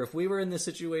movie where if we were in this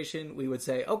situation, we would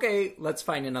say, okay, let's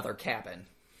find another cabin.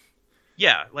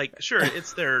 Yeah, like, sure,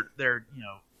 it's their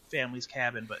family's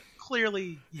cabin, but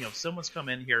clearly, someone's come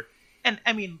in here. And,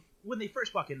 I mean, when they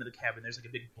first walk into the cabin, there's, like,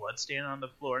 a big blood stain on the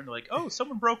floor, and they're like, oh,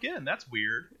 someone broke in, that's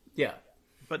weird. Yeah.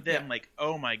 But then, like,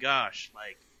 oh my gosh,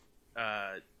 like,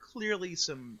 clearly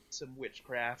some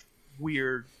witchcraft,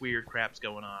 weird crap's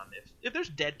going on. If there's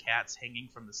dead cats hanging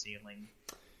from the ceiling,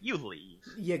 you leave.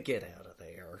 You get out of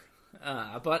there.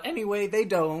 But anyway, they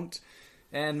don't.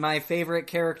 And my favorite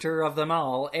character of them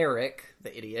all, Eric,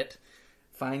 the idiot,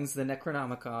 finds the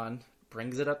Necronomicon,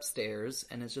 brings it upstairs,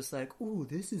 and is just like, ooh,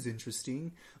 this is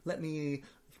interesting. Let me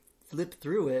flip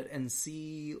through it and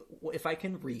see if I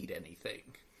can read anything.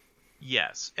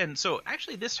 Yes, and so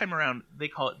actually this time around they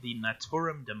call it the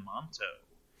Naturum de Monto.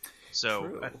 So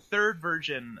True. A third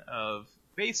version of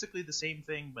basically the same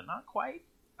thing, but not quite.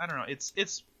 I don't know.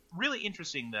 It's really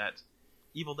interesting that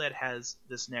Evil Dead has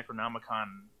this Necronomicon,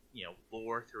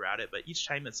 lore throughout it, but each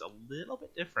time it's a little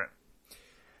bit different.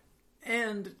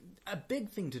 And a big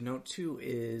thing to note too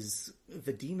is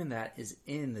the demon that is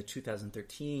in the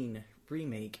 2013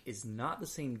 remake is not the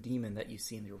same demon that you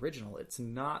see in the original. It's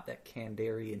not that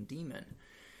Kandarian demon.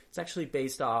 It's actually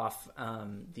based off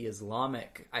the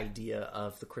Islamic idea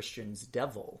of the Christian's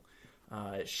devil,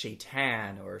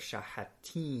 Shaitan or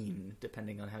Shahatin,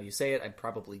 depending on how you say it. I'm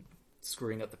probably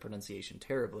screwing up the pronunciation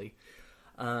terribly.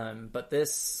 But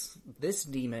this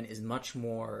demon is much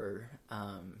more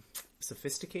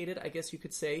sophisticated, I guess you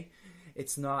could say.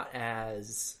 It's not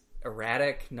as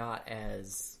erratic, not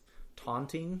as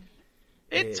taunting.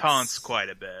 It taunts quite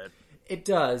a bit. It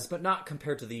does, but not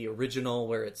compared to the original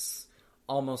where it's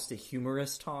almost a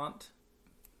humorous taunt.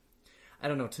 I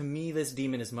don't know. To me, this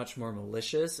demon is much more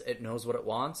malicious. It knows what it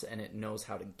wants, and it knows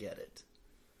how to get it.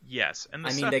 Yes, and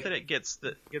the stuff that it gets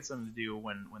them to do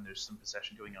when there's some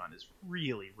possession going on is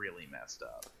really, really messed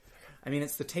up. I mean,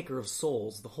 it's the taker of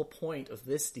souls. The whole point of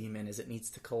this demon is it needs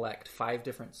to collect 5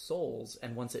 different souls,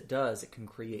 and once it does, it can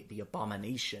create the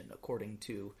abomination, according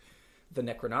to the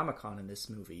Necronomicon in this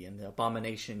movie. And the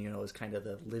abomination, is kind of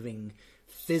the living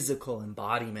physical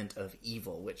embodiment of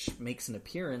evil, which makes an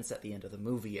appearance at the end of the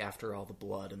movie after all the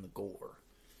blood and the gore.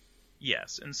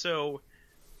 Yes, and so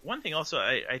one thing also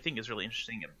I think is really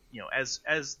interesting, as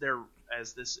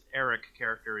this Eric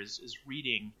character is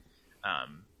reading,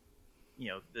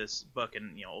 this book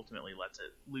and ultimately lets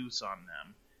it loose on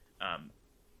them.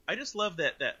 I just love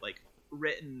that like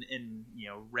written in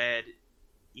red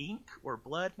ink or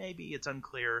blood, maybe it's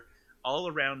unclear, all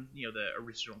around the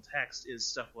original text is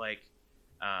stuff like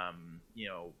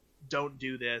don't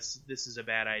do this, this is a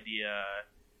bad idea.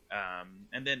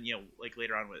 And then like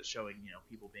later on when it's showing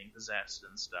people being possessed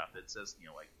and stuff, it says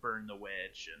like burn the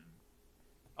witch and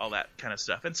all that kind of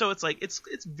stuff. And so it's like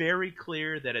it's very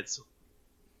clear that it's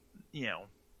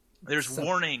there's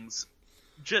warnings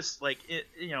just like it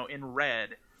in red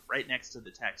right next to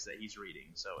the text that he's reading.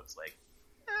 So it's like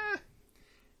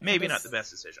maybe not the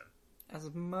best decision. As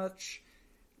much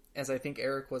as I think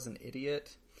Eric was an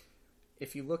idiot,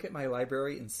 if you look at my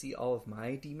library and see all of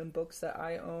my demon books that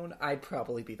I own, I'd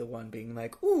probably be the one being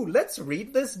like, ooh, let's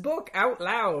read this book out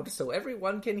loud so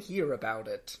everyone can hear about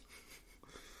it.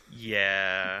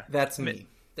 Yeah. That's me.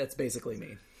 That's basically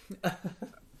me.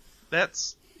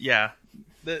 That's, yeah.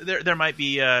 There might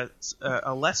be a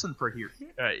lesson for here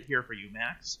for you,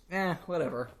 Max.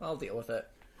 Whatever. I'll deal with it.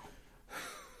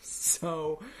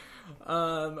 So,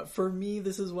 for me,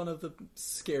 this is one of the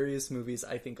scariest movies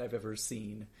I think I've ever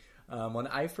seen. When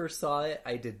I first saw it,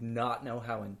 I did not know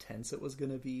how intense it was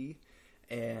going to be.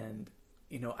 And,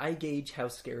 I gauge how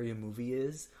scary a movie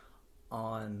is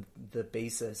on the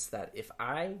basis that if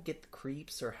I get the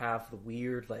creeps or have the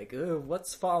weird, like,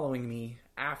 what's following me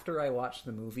after I watch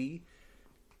the movie,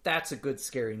 that's a good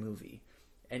scary movie.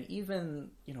 And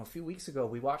even, a few weeks ago,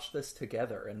 we watched this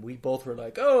together, and we both were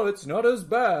like, oh, it's not as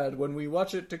bad when we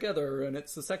watch it together, and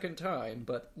it's the second time.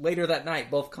 But later that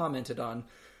night, both commented on,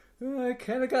 I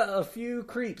kind of got a few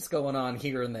creeps going on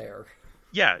here and there.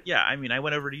 Yeah. I mean, I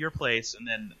went over to your place, and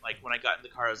then, like, when I got in the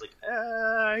car, I was like,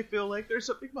 I feel like there's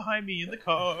something behind me in the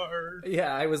car.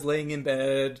 Yeah, I was laying in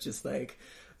bed, just like,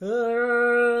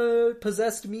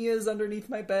 possessed Mia's underneath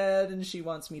my bed, and she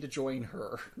wants me to join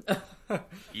her.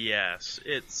 Yes,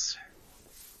 it's...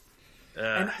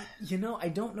 And, I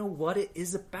don't know what it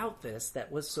is about this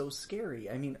that was so scary.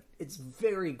 I mean, it's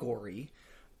very gory,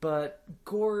 but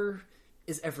gore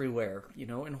is everywhere.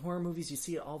 In horror movies, you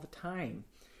see it all the time.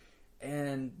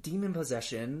 And demon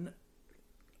possession,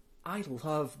 I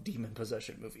love demon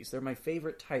possession movies. They're my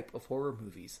favorite type of horror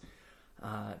movies.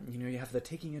 You have The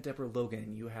Taking of Deborah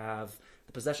Logan, you have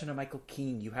The Possession of Michael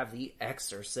Keane, you have The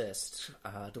Exorcist,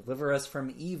 Deliver Us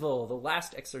from Evil, The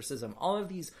Last Exorcism, all of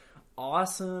these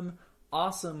awesome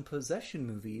possession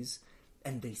movies,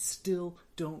 and they still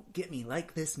don't get me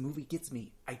like this movie gets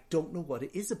me. I don't know what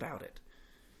it is about it.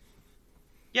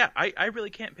 Yeah, I really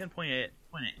can't pinpoint it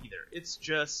either. It's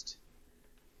just,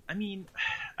 I mean,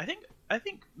 I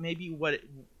think maybe what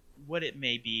it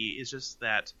may be is just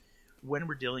that when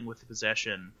we're dealing with the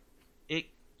possession, it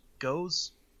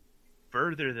goes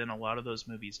further than a lot of those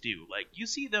movies do. Like, you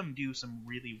see them do some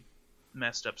really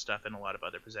messed up stuff in a lot of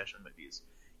other possession movies.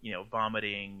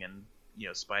 Vomiting and,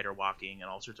 spider walking and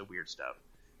all sorts of weird stuff.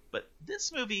 But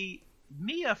this movie,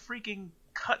 Mia freaking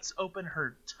cuts open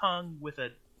her tongue with a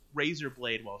razor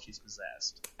blade while she's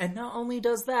possessed. And not only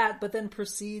does that, but then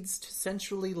proceeds to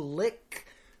sensually lick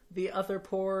the other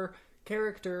poor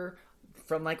character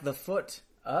from, like, the foot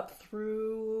up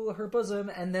through her bosom,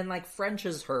 and then, like,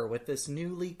 Frenches her with this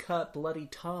newly cut bloody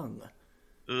tongue.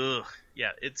 Ugh.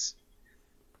 Yeah, it's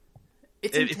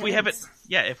intense. If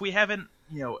we haven't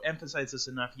emphasized this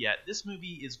enough yet, this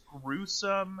movie is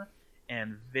gruesome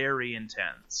and very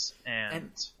intense. And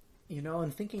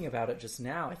and thinking about it just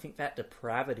now, I think that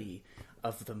depravity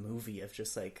of the movie, of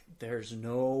just, like, there's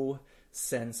no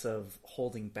sense of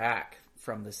holding back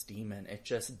from this demon. It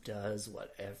just does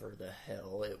whatever the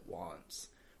hell it wants.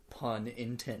 Pun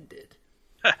intended.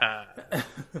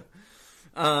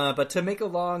 But to make a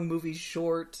long movie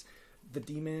short, the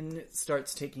demon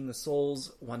starts taking the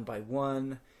souls one by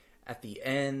one at the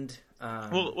end.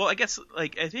 Well, I guess,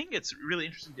 like, I think it's really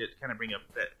interesting to kind of bring up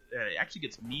that it actually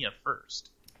gets Mia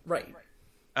first. Right.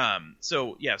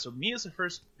 So Mia's the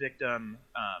first victim,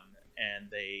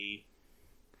 and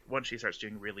once she starts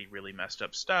doing really, really messed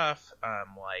up stuff,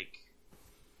 like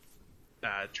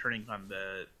turning on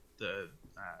the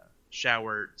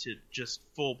shower to just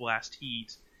full blast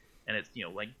heat, and it's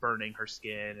like burning her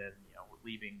skin and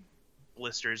leaving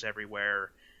blisters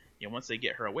everywhere. Once they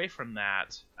get her away from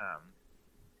that,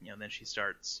 then she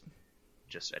starts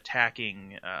just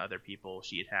attacking other people.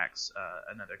 She attacks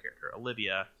another character,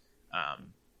 Olivia,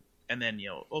 and then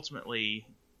ultimately,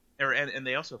 and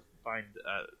they also find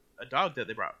a dog that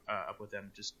they brought up with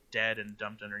them, just dead and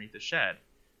dumped underneath the shed.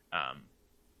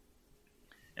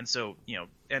 And so,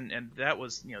 and that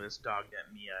was, this dog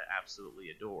that Mia absolutely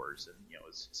adores, and it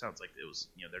sounds like it was,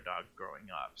 their dog growing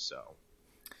up. So,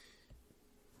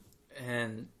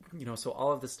 and so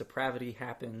all of this depravity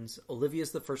happens.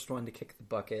 Olivia's the first one to kick the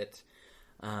bucket,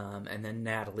 and then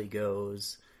Natalie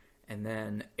goes, and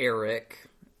then Eric,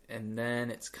 and then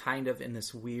it's kind of in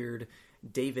this weird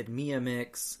David Mia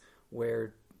mix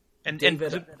where and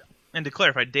David, and to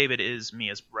clarify, David is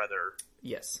Mia's brother.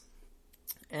 Yes.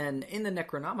 And in the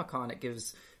Necronomicon, it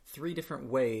gives 3 different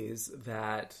ways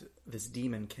that this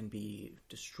demon can be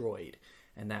destroyed.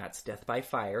 And that's death by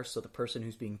fire, so the person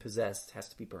who's being possessed has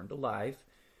to be burned alive,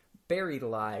 buried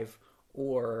alive,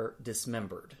 or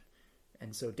dismembered.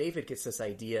 And so David gets this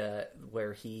idea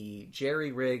where he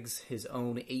jerry-rigs his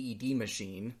own AED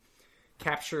machine,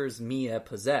 captures Mia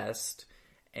possessed,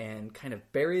 and kind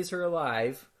of buries her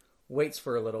alive, waits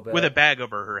for a little bit. With a bag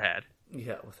over her head.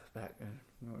 Yeah, with a bag.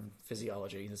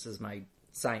 Physiology. This is my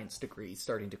science degree,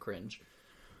 starting to cringe.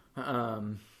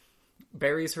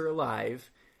 Buries her alive,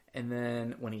 and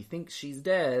then when he thinks she's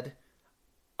dead,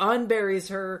 unburies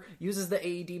her, uses the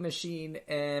AED machine,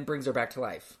 and brings her back to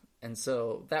life. And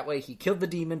so that way he killed the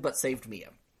demon but saved Mia.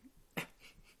 And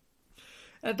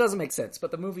it doesn't make sense,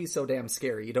 but the movie's so damn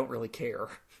scary, you don't really care.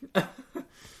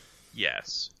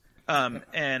 Yes.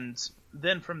 And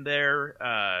then from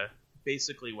there,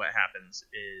 basically what happens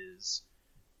is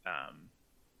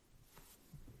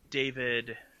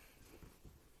David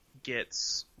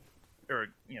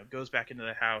goes back into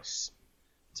the house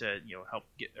to help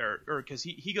get or because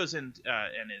he goes in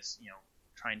and is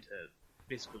trying to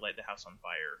basically light the house on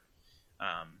fire.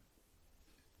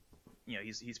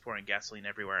 He's pouring gasoline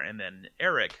everywhere, and then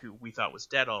Eric, who we thought was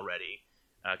dead already,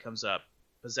 comes up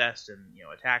possessed and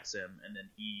attacks him, and then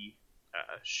he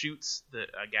shoots the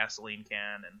gasoline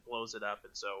can and blows it up,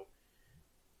 and so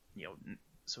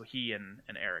so he and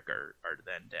Eric are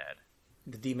then dead.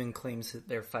 The demon claims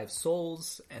their 5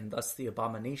 souls, and thus the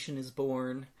abomination is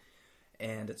born,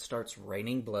 and it starts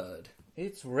raining blood.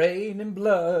 It's raining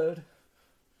blood.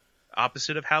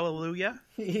 Opposite of hallelujah?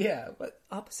 Yeah, but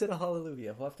opposite of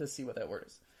hallelujah. We'll have to see what that word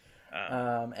is.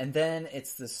 And then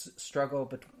it's this struggle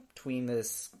between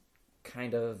this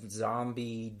kind of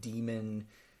zombie demon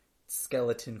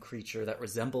skeleton creature that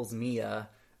resembles Mia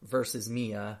versus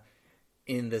Mia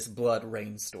in this blood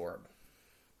rainstorm.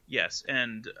 Yes,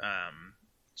 and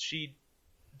she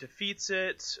defeats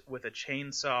it with a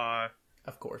chainsaw.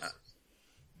 Of course.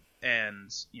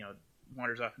 And,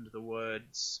 wanders off into the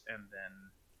woods, and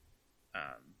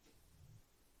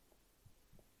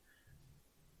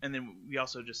then we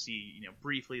also just see,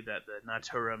 briefly that the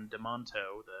Naturam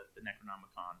Demonto, the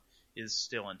Necronomicon, is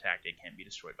still intact. It can't be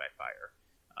destroyed by fire.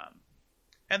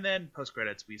 And then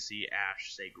post-credits, we see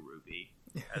Ash say Garubi,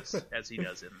 as he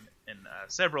does in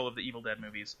several of the Evil Dead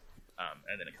movies,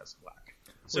 and then it cuts to black.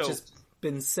 Which has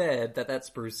been said that's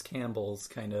Bruce Campbell's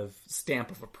kind of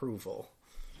stamp of approval.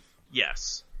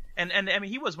 Yes. And I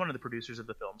mean, he was one of the producers of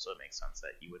the film, so it makes sense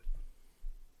that he would...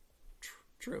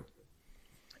 True.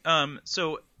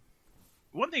 So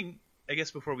one thing, I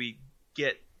guess, before we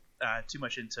get too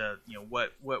much into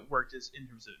what worked is in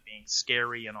terms of it being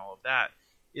scary and all of that,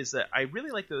 is that I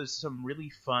really like there's some really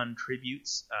fun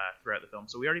tributes throughout the film.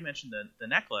 So we already mentioned the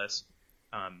necklace.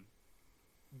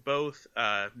 Both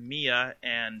Mia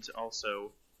and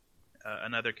also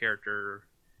another character.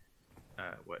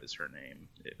 What is her name?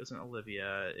 It wasn't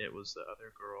Olivia. It was the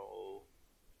other girl.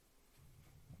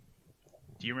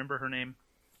 Do you remember her name?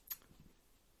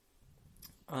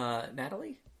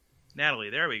 Natalie?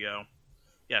 Natalie, there we go.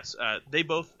 Yes, they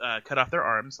both cut off their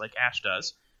arms like Ash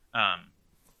does.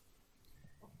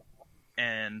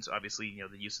 And obviously,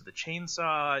 the use of the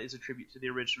chainsaw is a tribute to the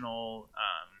original.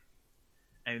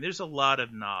 I mean, there's a lot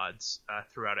of nods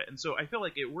throughout it. And so I feel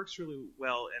like it works really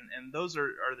well, and those are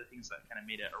the things that kind of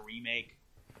made it a remake.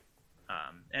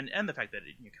 And the fact that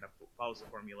it kind of follows the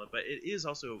formula, but it is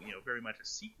also very much a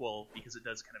sequel because it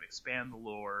does kind of expand the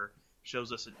lore,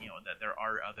 shows us that there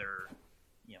are other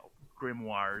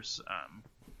grimoires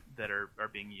that are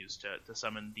being used to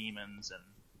summon demons,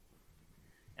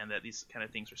 and that these kind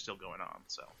of things are still going on.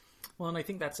 So well, and I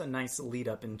think that's a nice lead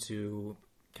up into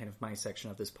kind of my section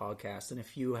of this podcast. And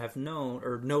if you have known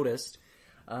or noticed,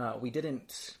 we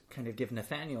didn't kind of give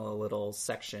Nathaniel a little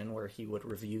section where he would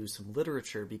review some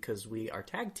literature because we are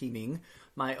tag teaming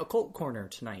my occult corner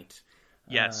tonight.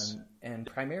 Yes. And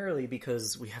primarily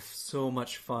because we have so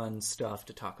much fun stuff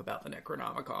to talk about the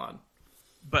Necronomicon.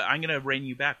 But I'm going to rein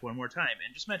you back one more time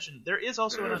and just mention there is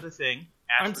also another thing.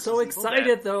 Ash I'm so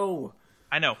excited, though.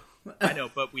 I know,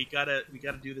 but we gotta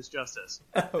do this justice.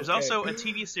 Okay. There's also a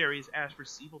TV series, Ash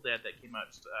vs. Evil Dead, that came out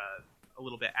just a a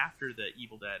little bit after the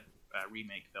Evil Dead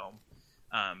remake film.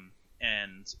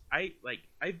 And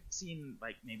I've seen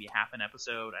like maybe half an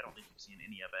episode. I don't think you've seen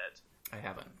any of it. I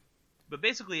haven't. But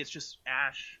basically, it's just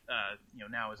Ash,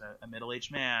 now as a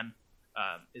middle-aged man,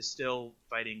 is still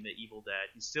fighting the Evil Dead.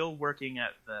 He's still working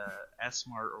at the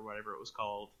S-Mart or whatever it was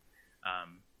called,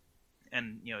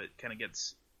 and it kind of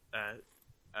gets some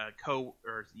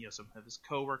of his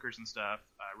co-workers and stuff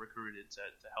recruited to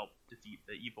help defeat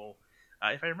the evil.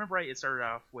 If I remember right, it started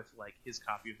off with like his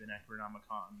copy of the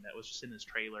Necronomicon that was just in his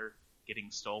trailer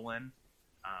getting stolen,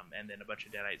 and then a bunch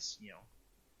of Deadites,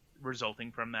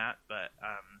 resulting from that. But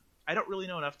I don't really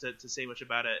know enough to say much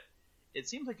about it. It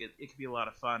seems like it could be a lot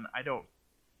of fun. I don't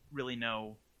really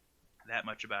know that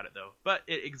much about it, though. But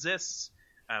it exists.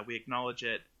 We acknowledge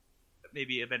it.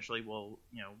 Maybe eventually we'll,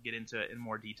 get into it in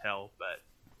more detail. But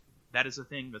that is a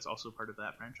thing that's also part of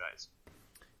that franchise.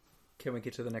 Can we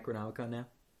get to the Necronomicon now?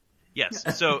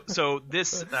 Yes. So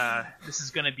this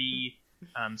is going to be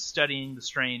studying the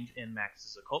strange in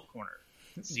Max's Occult Corner.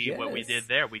 See what we did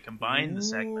there? We combined the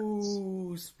segments.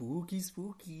 Ooh,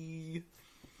 spooky.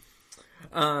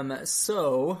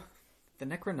 So, the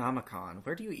Necronomicon,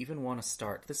 where do you even want to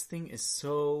start? This thing is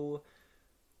so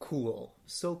cool.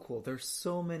 So cool. There's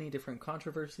so many different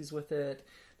controversies with it.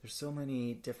 There's so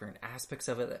many different aspects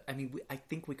of it. I mean, I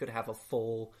think we could have a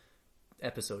full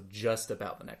episode just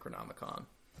about the Necronomicon.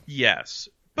 Yes.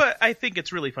 But I think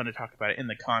it's really fun to talk about it in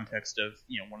the context of,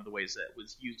 one of the ways that it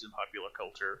was used in popular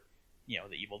culture,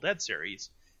 the Evil Dead series.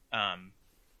 And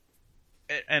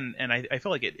I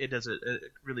feel like it does a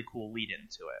really cool lead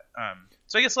into it.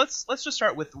 So I guess let's just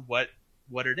start with what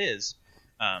it is.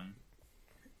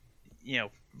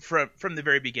 From the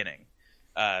very beginning.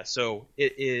 So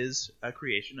it is a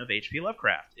creation of H.P.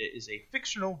 Lovecraft. It is a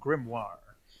fictional grimoire,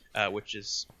 which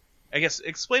is, I guess,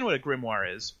 explain what a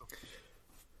grimoire is.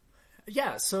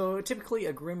 Yeah, so typically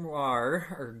a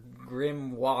grimoire,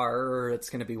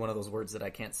 it's going to be one of those words that I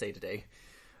can't say today.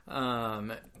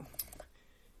 It's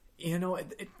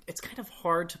kind of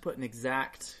hard to put an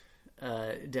exact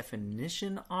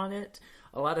definition on it.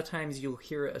 A lot of times you'll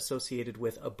hear it associated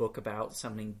with a book about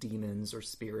summoning demons or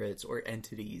spirits or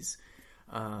entities.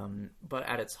 But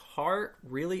at its heart,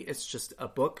 really, it's just a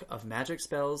book of magic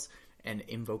spells and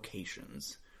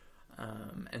invocations.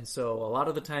 And so a lot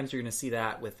of the times you're going to see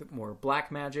that with more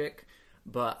black magic,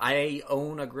 but I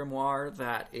own a grimoire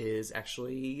that is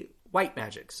actually white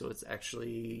magic. So it's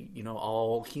actually,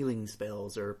 all healing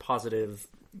spells or positive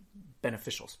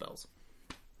beneficial spells.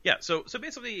 Yeah. So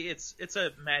basically it's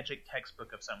a magic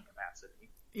textbook of some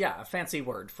capacity. Yeah. A fancy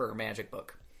word for a magic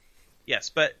book. Yes.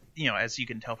 But, as you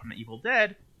can tell from the Evil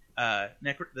Dead, the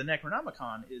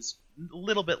Necronomicon is a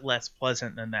little bit less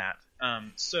pleasant than that.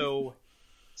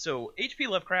 So H.P.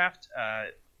 Lovecraft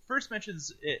first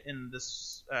mentions it in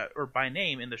this, or by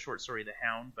name in the short story The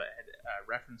Hound, but had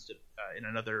referenced it in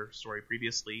another story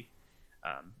previously,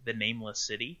 The Nameless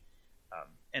City.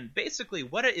 And basically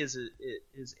what it is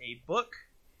a book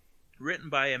written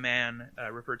by a man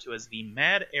referred to as the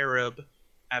Mad Arab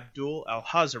Abdul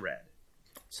al-Hazred.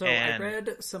 So I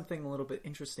read something a little bit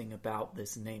interesting about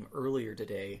this name earlier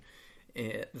today.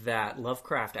 That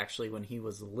Lovecraft actually, when he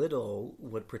was little,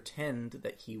 would pretend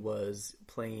that he was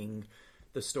playing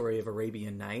the story of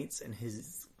Arabian Nights, and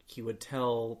he would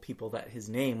tell people that his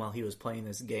name while he was playing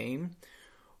this game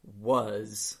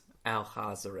was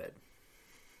Al-Hazred.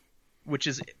 Which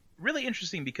is really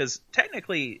interesting because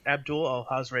technically Abdul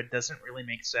al-Hazred doesn't really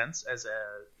make sense as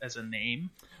a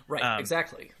name. Right,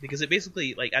 exactly. Because it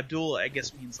basically, like, Abdul, I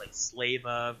guess, means like slave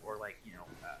of, or like,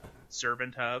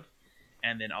 servant of.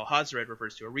 And then Al-Hazred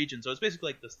refers to a region. So it's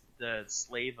basically like the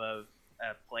slave of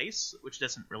a place, which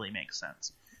doesn't really make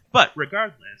sense. But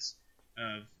regardless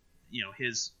of,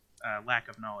 his lack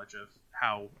of knowledge of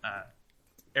how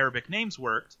Arabic names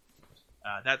worked,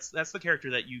 that's the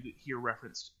character that you hear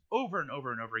referenced over and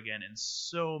over and over again in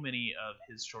so many of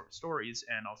his short stories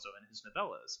and also in his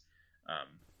novellas.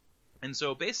 And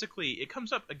so basically it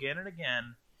comes up again and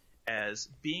again as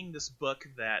being this book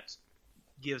that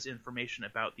gives information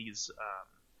about these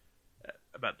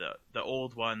about the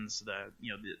old ones, the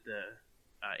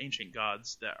ancient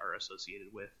gods that are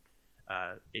associated with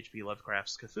H.P.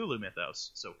 Lovecraft's Cthulhu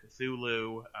mythos. So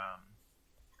Cthulhu,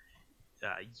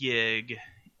 Yig,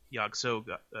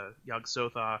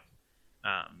 Yog-Sothoth,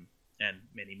 and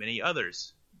many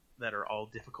others that are all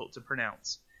difficult to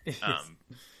pronounce.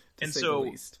 And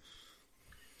so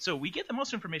we get the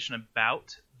most information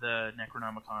about the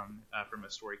Necronomicon from a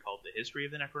story called The History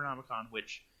of the Necronomicon,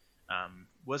 which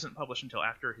wasn't published until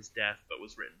after his death, but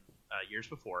was written years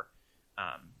before.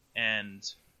 And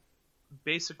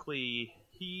basically,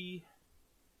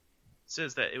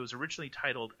 says that it was originally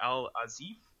titled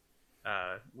Al-Azif,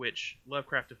 which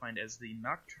Lovecraft defined as the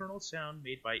nocturnal sound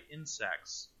made by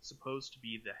insects, supposed to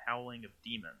be the howling of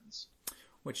demons.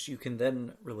 Which you can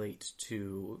then relate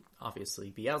to, obviously,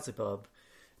 Beelzebub,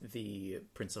 the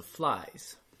Prince of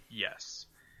Flies. Yes.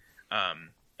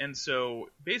 And so,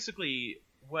 basically,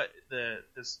 what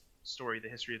this story, the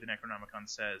history of the Necronomicon,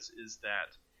 says is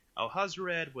that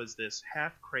Alhazred was this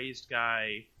half-crazed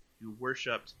guy who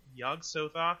worshipped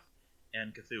Yog-Sothoth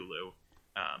and Cthulhu,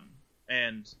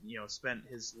 and, spent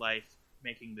his life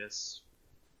making this,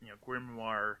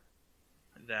 grimoire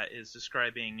that is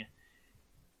describing,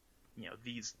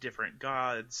 these different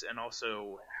gods, and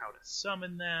also how to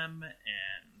summon them,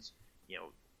 and,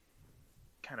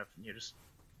 just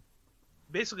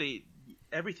basically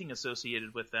everything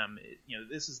associated with them.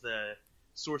 This is the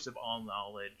source of all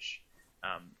knowledge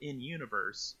in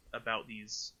universe about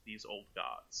these old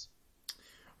gods.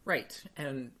 Right,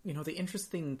 and the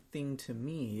interesting thing to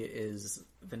me is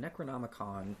the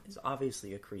Necronomicon is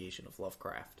obviously a creation of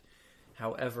Lovecraft.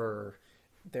 However,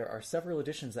 there are several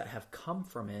editions that have come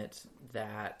from it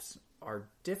that are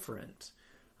different.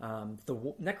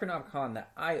 The Necronomicon that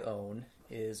I own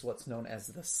is what's known as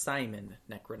the Simon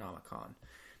Necronomicon.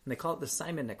 And they call it the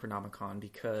Simon Necronomicon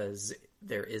because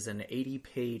there is an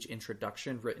 80-page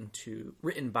introduction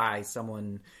written by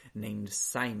someone named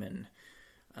Simon.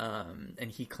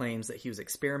 And he claims that he was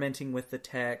experimenting with the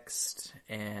text,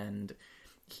 and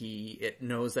it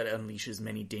knows that it unleashes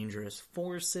many dangerous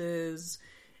forces,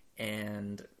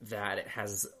 and that it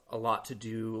has a lot to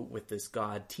do with this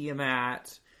god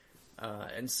Tiamat.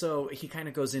 And so he kind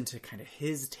of goes into kind of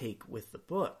his take with the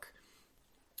book.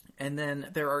 And then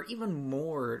there are even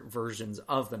more versions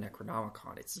of the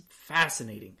Necronomicon. It's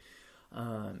fascinating.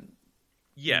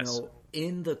 Yes.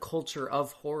 In the culture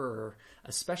of horror,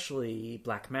 especially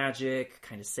black magic,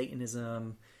 kind of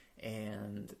Satanism,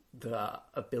 and the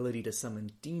ability to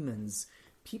summon demons,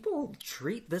 people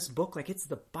treat this book like it's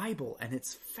the Bible, and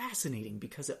it's fascinating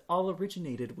because it all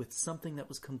originated with something that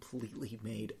was completely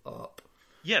made up.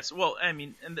 Yes, well, I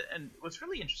mean, and what's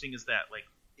really interesting is that, like,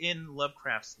 in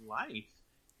Lovecraft's life,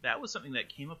 that was something that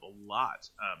came up a lot.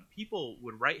 People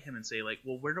would write him and say, like,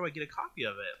 well, where do I get a copy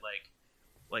of it?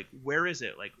 Like, where is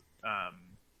it? Like,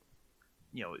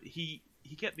 he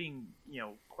kept being,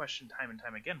 questioned time and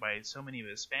time again by so many of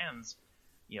his fans,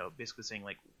 basically saying,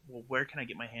 like, well, where can I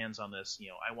get my hands on this?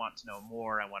 I want to know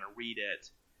more. I want to read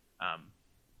it.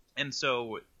 And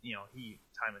so, he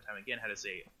time and time again had to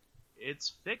say,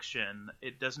 it's fiction.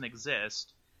 It doesn't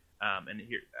exist. And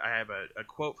here I have a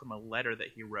quote from a letter that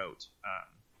he wrote.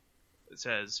 It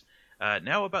says,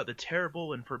 now about the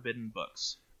terrible and forbidden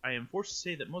books. I am forced to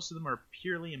say that most of them are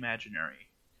purely imaginary.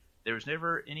 There was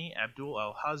never any Abdul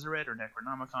al-Hazred or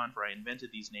Necronomicon, for I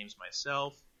invented these names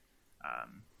myself.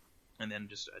 And then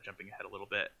just jumping ahead a little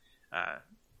bit.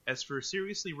 As for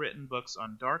seriously written books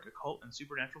on dark, occult, and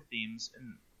supernatural themes,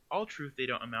 in all truth they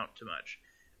don't amount to much.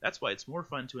 That's why it's more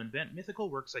fun to invent mythical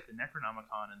works like the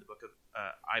Necronomicon and the Book of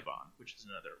Ibon, which is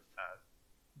another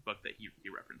book that he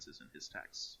references in his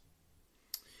texts.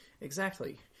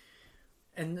 Exactly.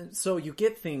 And so you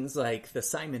get things like the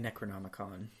Simon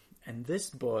Necronomicon, and this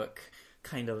book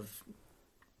kind of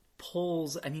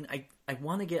pulls... I mean, I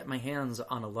want to get my hands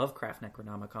on a Lovecraft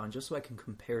Necronomicon just so I can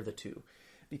compare the two.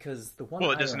 Because the one...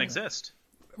 Well, it doesn't exist.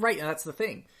 Right, and that's the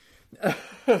thing.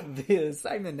 The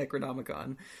Simon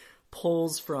Necronomicon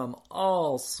pulls from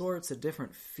all sorts of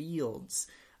different fields.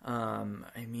 I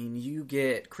mean, you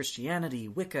get Christianity,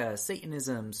 Wicca,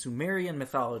 Satanism, Sumerian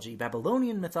mythology,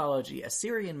 Babylonian mythology,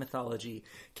 Assyrian mythology,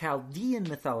 Chaldean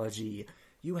mythology.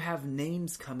 You have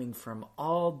names coming from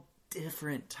all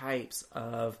different types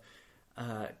of,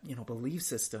 belief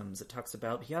systems. It talks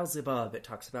about Beelzebub, it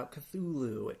talks about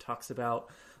Cthulhu, it talks about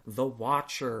the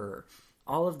Watcher.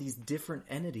 All of these different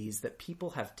entities that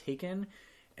people have taken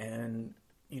and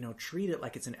treat it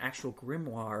like it's an actual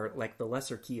grimoire, like the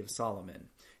Lesser Key of Solomon.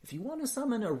 If you want to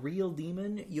summon a real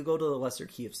demon, you go to the Lesser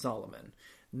Key of Solomon,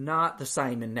 not the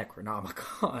Simon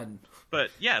Necronomicon.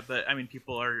 But I mean,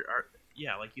 people are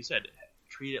like you said,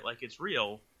 treat it like it's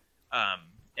real.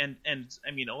 And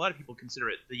I mean, a lot of people consider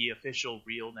it the official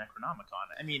real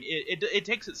Necronomicon. I mean, it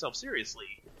takes itself seriously.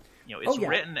 It's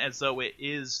written as though it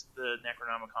is the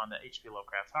Necronomicon that H.P.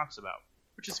 Lovecraft talks about,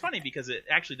 which is funny because it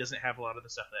actually doesn't have a lot of the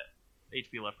stuff that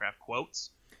H.P. Lovecraft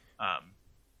quotes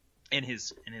in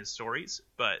his stories,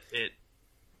 but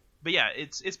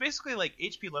it's basically like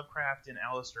H.P. Lovecraft and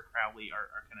Aleister Crowley are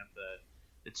kind of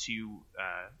the two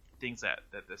things that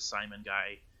the Simon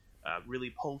guy really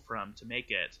pulled from to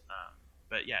make it.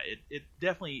 But yeah, it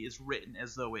definitely is written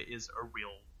as though it is a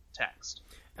real text.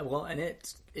 Well, and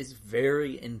it is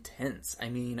very intense. I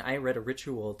mean, I read a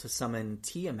ritual to summon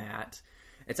Tiamat.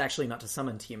 It's actually not to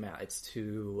summon Tiamat. It's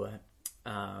to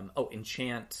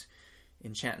enchant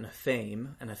Nathaniel.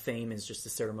 And Nathaniel is just a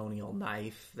ceremonial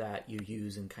knife that you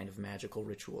use in kind of magical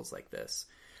rituals like this.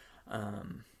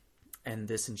 And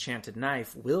this enchanted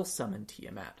knife will summon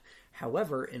Tiamat.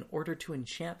 However, in order to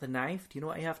enchant the knife, do you know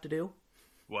what you have to do?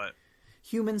 What?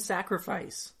 Human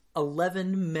sacrifice.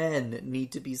 11 men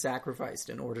need to be sacrificed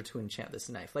in order to enchant this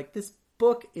knife. Like, this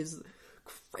book is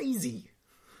crazy.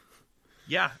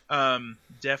 Yeah,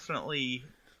 definitely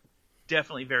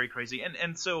very crazy.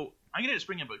 And so I'm going to just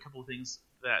bring up a couple of things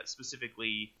that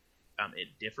specifically it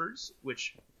differs,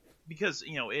 because,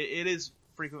 it is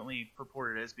frequently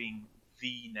purported as being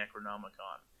the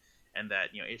Necronomicon, and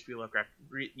that, H.P. Lovecraft,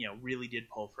 really did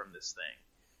pull from this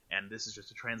thing, and this is just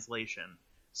a translation.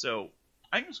 So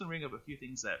I'm just going to bring up a few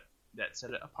things that set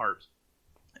it apart,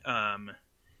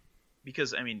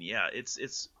 because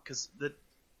it's because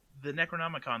the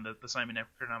Necronomicon, the Simon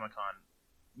Necronomicon,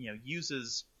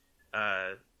 uses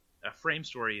a frame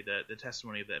story, the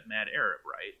testimony of that mad Arab,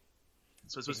 right?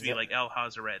 So it's supposed to be like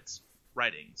Alhazaret's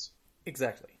writings.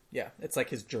 Exactly. Yeah, it's like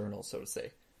his journal, so to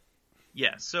say.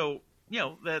 Yeah, so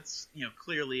that's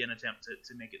clearly an attempt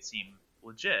to make it seem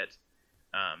legit,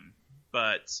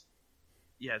 but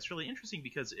yeah, it's really interesting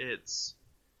because it's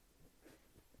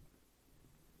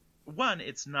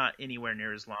not anywhere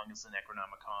near as long as the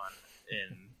Necronomicon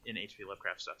in H.P.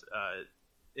 Lovecraft stuff.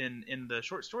 In the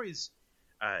short stories,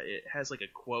 it has like a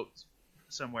quote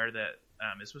somewhere that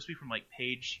is supposed to be from like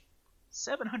page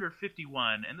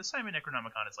 751, and the Simon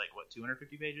Necronomicon is like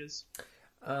 250 pages.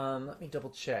 Let me double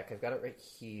check. I've got it right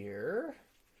here.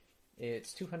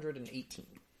 It's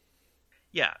 218.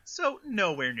 Yeah, so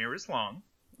nowhere near as long.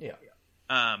 Yeah.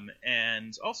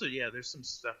 And also, there's some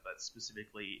stuff that's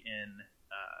specifically in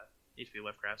H.P.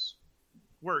 Lovecraft's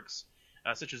works,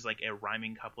 such as like a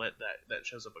rhyming couplet that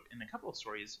shows up in a couple of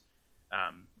stories,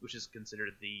 which is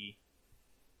considered the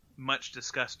much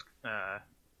discussed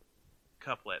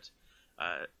couplet.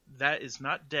 That is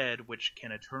not dead which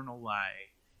can eternal lie,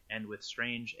 and with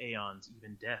strange aeons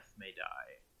even death may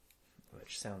die.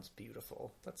 Which sounds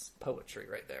beautiful. That's poetry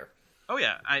right there. Oh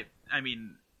yeah, I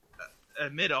mean,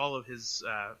 amid all of his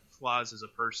flaws as a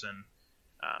person,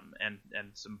 and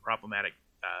some problematic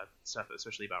stuff,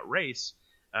 especially about race,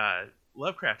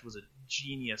 Lovecraft was a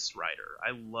genius writer.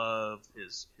 I loved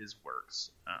his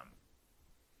works.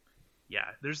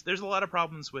 There's a lot of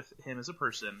problems with him as a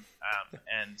person,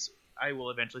 and I will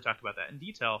eventually talk about that in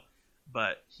detail.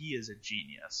 But he is a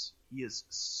genius. He is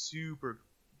super,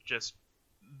 just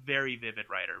very vivid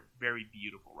writer, very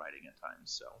beautiful writing at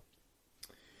times. So.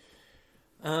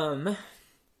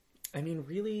 I mean,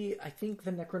 really, I think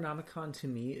the Necronomicon to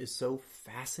me is so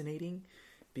fascinating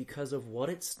because of what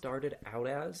it started out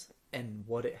as and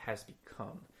what it has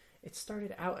become. It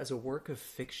started out as a work of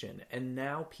fiction, and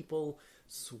now people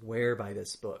swear by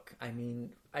this book. I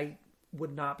mean, I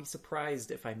would not be surprised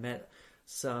if I met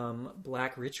some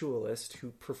black ritualist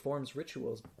who performs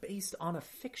rituals based on a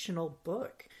fictional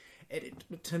book.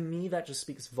 To me, that just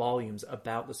speaks volumes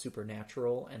about the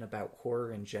supernatural and about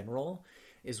horror in general,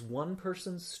 is one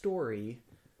person's story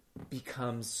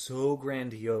becomes so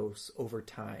grandiose over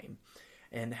time,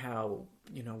 and how,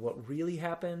 what really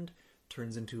happened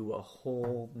turns into a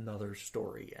whole nother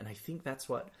story. And I think that's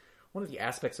one of the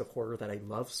aspects of horror that I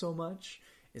love so much,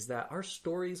 is that our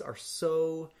stories are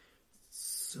so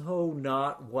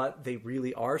not what they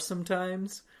really are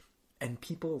sometimes, and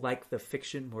people like the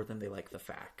fiction more than they like the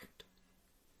fact.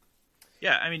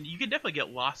 Yeah, I mean, you can definitely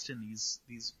get lost in these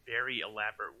very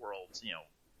elaborate worlds,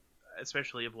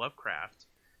 especially of Lovecraft.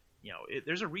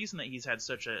 There's a reason that he's had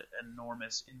such an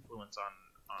enormous influence on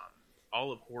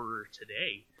all of horror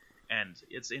today, and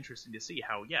it's interesting to see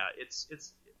how,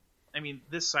 I mean,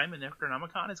 this Simon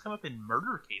Necronomicon has come up in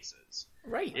murder cases.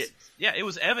 Right. It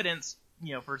was evidence,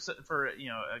 for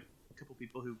a couple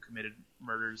people who committed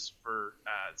murders for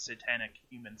satanic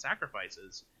human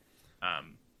sacrifices.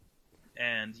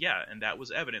 And that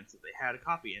was evidence that they had a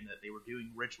copy and that they were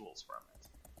doing rituals from it.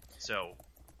 So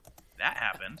that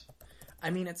happened. I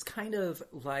mean, it's kind of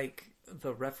like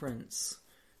the reference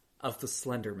of the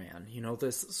Slender Man.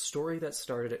 This story that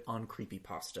started on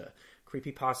Creepypasta.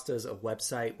 Creepypasta is a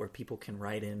website where people can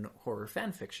write in horror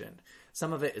fan fiction.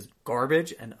 Some of it is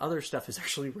garbage, and other stuff is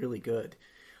actually really good.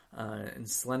 And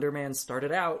Slender Man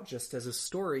started out just as a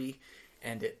story,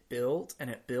 and it built, and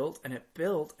it built, and it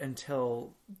built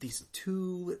until these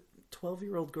two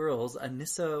 12-year-old girls,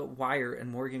 Anissa Wire and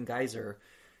Morgan Geyser,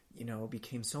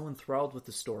 became so enthralled with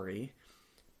the story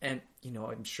And,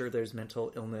 I'm sure there's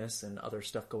mental illness and other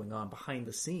stuff going on behind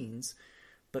the scenes,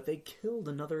 but they killed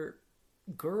another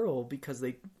girl because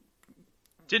they...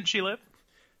 Didn't she live?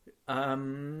 Let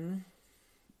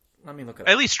me look at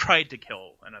At least tried to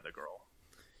kill another girl.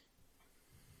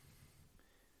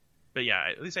 But yeah,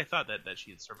 at least I thought that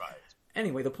she had survived.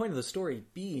 Anyway, the point of the story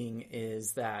being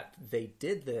is that they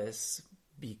did this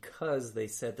because they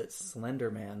said that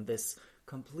Slender Man, this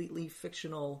completely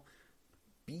fictional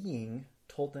being,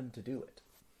 told them to do it.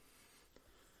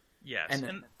 Yes.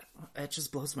 And it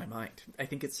just blows my mind. I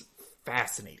think it's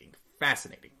fascinating.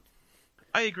 Fascinating.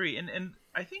 I agree. And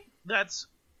I think that's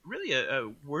really a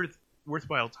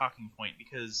worthwhile talking point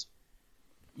because,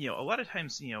 a lot of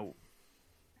times,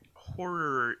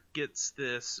 horror gets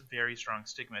this very strong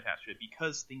stigma attached to it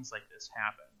because things like this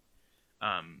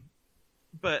happen.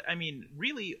 But, I mean,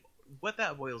 really, what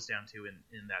that boils down to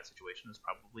in that situation is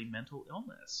probably mental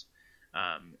illness.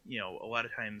 A lot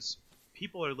of times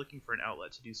people are looking for an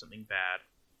outlet to do something bad,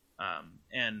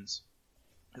 and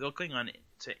they'll cling on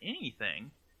to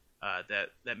anything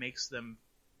that makes them,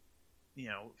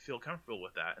 feel comfortable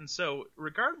with that. And so,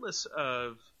 regardless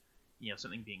of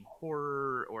something being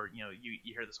horror, or you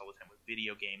hear this all the time with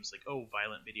video games, like, oh,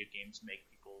 violent video games make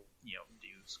people do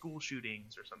school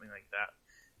shootings or something like that.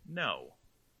 No,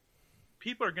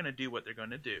 people are going to do what they're going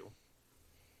to do,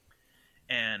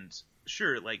 and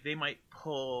sure, like they might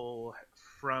pull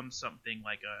from something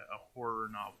like a horror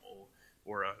novel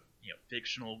or a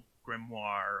fictional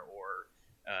grimoire or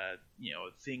a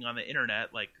thing on the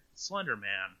internet like Slender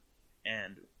Man,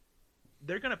 and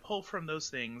they're going to pull from those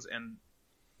things and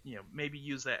maybe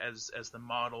use that as the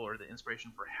model or the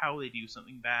inspiration for how they do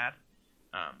something bad.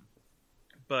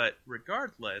 But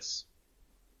regardless,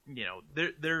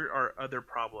 there are other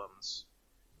problems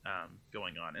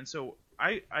going on, and so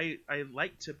I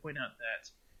like to point out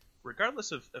that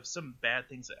regardless of some bad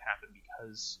things that happen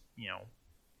because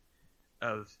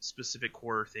of specific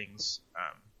horror things,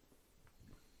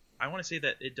 I want to say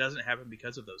that it doesn't happen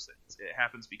because of those things. It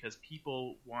happens because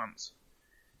people want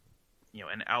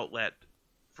an outlet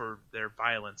for their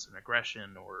violence and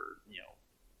aggression, or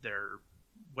their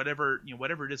whatever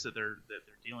it is that they're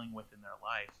dealing with in their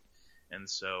life. And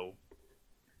so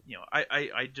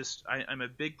I'm a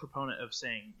big proponent of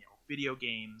saying video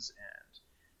games and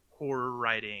horror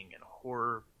writing and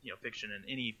horror fiction in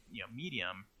any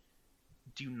medium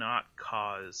do not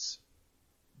cause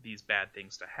these bad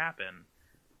things to happen.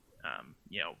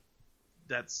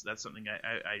 That's something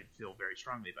I feel very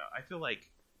strongly about. I feel like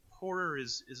horror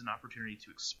is an opportunity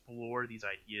to explore these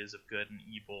ideas of good and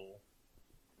evil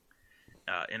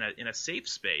in a safe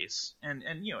space, and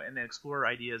explore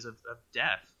ideas of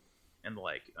death and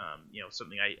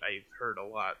something I've heard a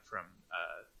lot from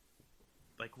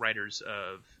like writers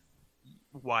of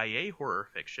YA horror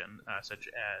fiction, such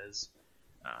as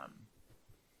I'm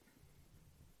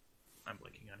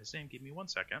blanking on his name. Give me 1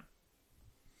 second.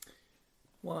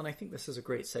 Well, and I think this is a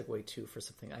great segue too for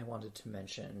something I wanted to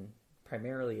mention,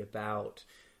 primarily about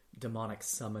demonic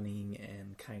summoning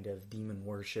and kind of demon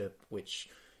worship, which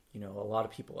a lot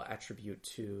of people attribute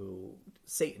to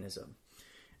Satanism.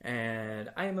 And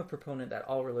I am a proponent that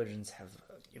all religions have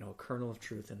a kernel of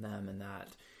truth in them, and that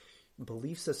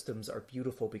belief systems are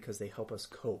beautiful because they help us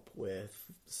cope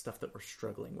with stuff that we're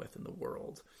struggling with in the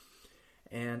world.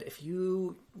 And if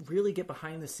you really get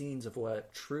behind the scenes of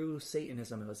what true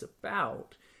Satanism is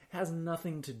about, it has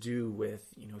nothing to do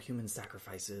with, human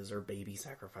sacrifices or baby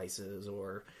sacrifices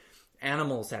or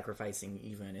animal sacrificing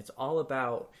even. It's all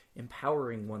about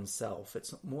empowering oneself.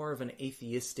 It's more of an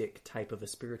atheistic type of a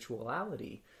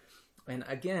spirituality. And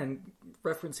again,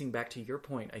 referencing back to your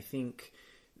point, I think,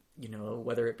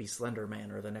 whether it be Slender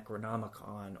Man or the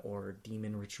Necronomicon or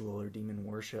demon ritual or demon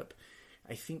worship,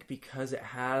 I think because it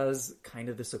has kind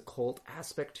of this occult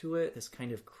aspect to it, this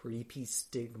kind of creepy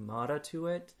stigmata to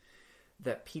it,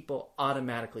 that people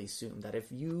automatically assume that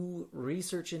if you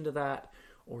research into that,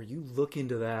 or you look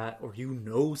into that, or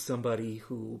somebody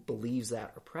who believes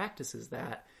that or practices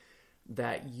that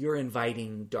you're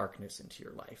inviting darkness into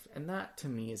your life. And that, to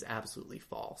me, is absolutely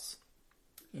false.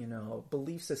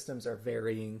 Belief systems are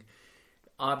varying.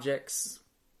 Objects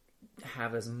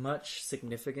have as much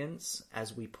significance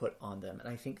as we put on them. And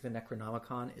I think the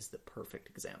Necronomicon is the perfect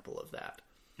example of that.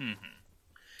 Mm-hmm.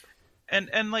 And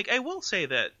I will say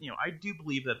that, I do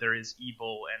believe that there is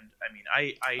evil, and I mean,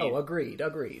 I agreed.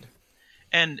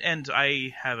 And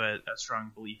I have a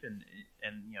strong belief in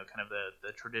kind of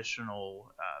the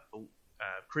traditional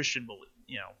Christian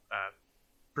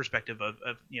perspective of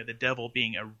the devil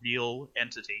being a real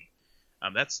entity.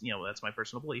 That's my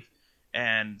personal belief,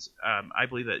 and I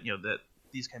believe that that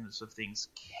these kinds of things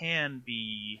can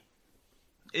be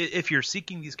if you're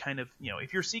seeking these kind of,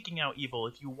 if you're seeking out evil,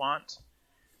 if you want,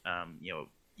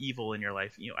 evil in your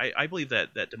life, I believe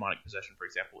that demonic possession, for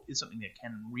example, is something that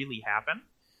can really happen.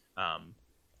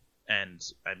 And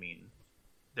I mean,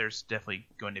 there's definitely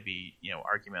going to be,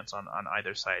 arguments on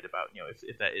either side about,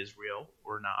 if that is real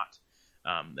or not.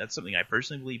 That's something I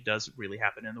personally believe does really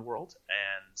happen in the world.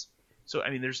 And so, I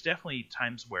mean, there's definitely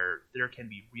times where there can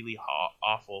be really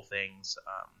awful things.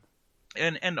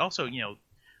 And also,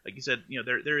 like you said,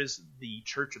 there is the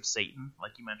Church of Satan,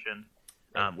 like you mentioned,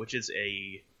 which is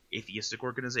a atheistic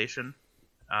organization.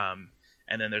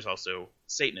 And then there's also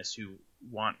Satanists who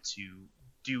want to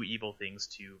do evil things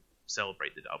to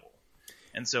celebrate the devil.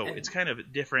 And so it's kind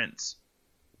of different.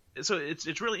 So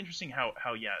it's really interesting how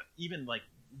even like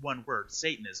one word,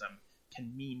 Satanism,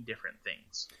 can mean different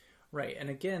things. Right. And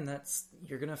again,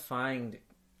 you're going to find,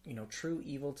 true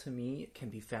evil to me can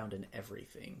be found in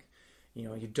everything.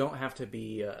 You don't have to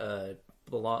be a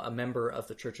member of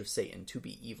the Church of Satan to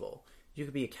be evil. You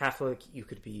could be a Catholic, you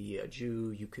could be a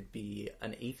Jew, you could be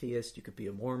an atheist, you could be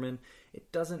a Mormon.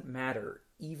 It doesn't matter.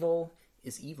 Evil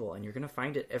is evil, and you're going to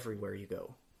find it everywhere you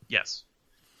go. Yes.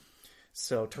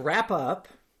 So to wrap up,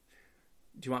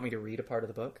 do you want me to read a part of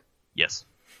the book? Yes.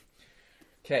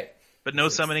 Okay. But no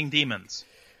summoning demons.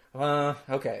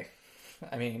 Okay.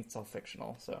 I mean, it's all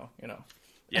fictional, so,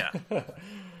 Yeah.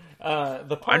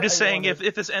 I'm just saying,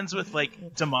 if this ends with,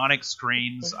 like, demonic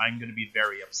screams, I'm going to be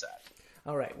very upset.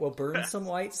 All right, well, burn some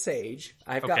white sage.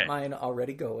 I've got mine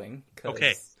already going.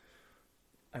 Okay.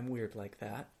 I'm weird like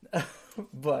that.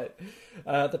 But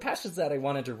the passage that I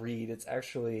wanted to read, it's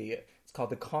called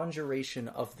The Conjuration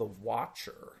of the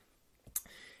Watcher.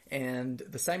 And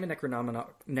the Simon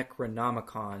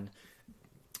Necronomicon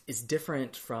is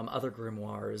different from other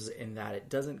grimoires in that it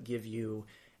doesn't give you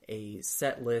a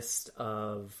set list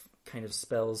of kind of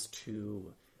spells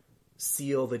to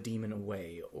seal the demon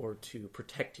away or to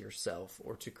protect yourself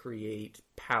or to create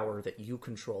power that you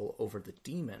control over the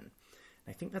demon. And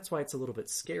I think that's why it's a little bit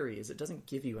scary, is it doesn't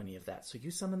give you any of that. So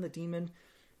you summon the demon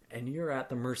and you're at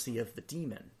the mercy of the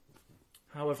demon.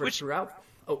 However, throughout...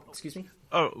 Oh, excuse me?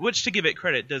 Oh, which, to give it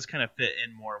credit, does kind of fit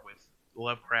in more with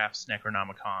Lovecraft's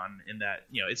Necronomicon in that,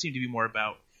 it seemed to be more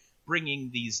about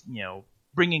bringing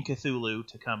Cthulhu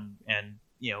to come and,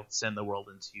 send the world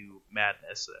into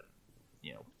madness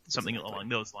and, something along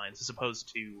those lines, as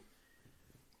opposed to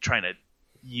trying to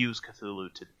use Cthulhu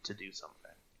to do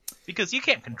something. Because you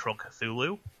can't control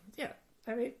Cthulhu. Yeah,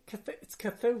 I mean, it's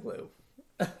Cthulhu.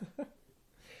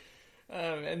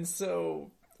 And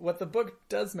so, what the book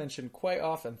does mention quite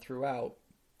often throughout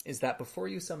is that before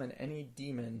you summon any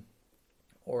demon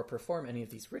or perform any of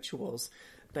these rituals,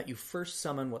 that you first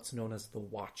summon what's known as the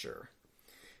Watcher.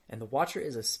 And the Watcher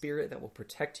is a spirit that will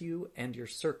protect you and your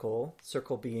circle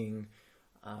being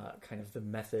kind of the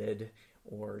method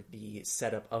or the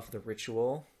setup of the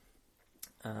ritual.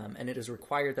 And it is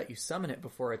required that you summon it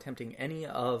before attempting any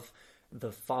of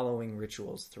the following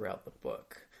rituals throughout the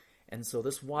book. And so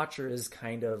this Watcher is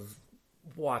kind of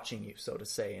watching you, so to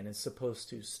say, and is supposed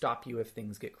to stop you if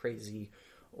things get crazy,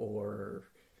 or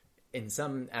in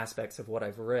some aspects of what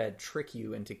I've read, trick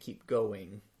you into keep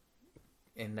going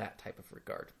in that type of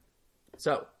regard.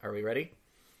 So, are we ready?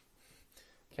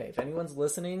 Okay, if anyone's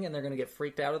listening and they're going to get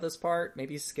freaked out of this part,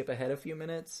 maybe skip ahead a few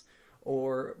minutes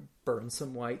or burn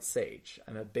some white sage.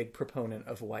 I'm a big proponent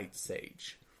of white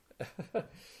sage.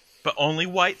 But only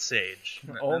white sage.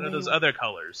 None of those other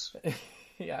colors.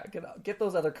 Yeah, get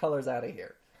those other colors out of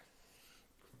here.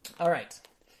 All right.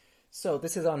 So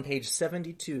this is on page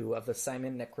 72 of the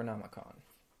Simon Necronomicon.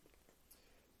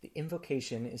 The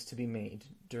invocation is to be made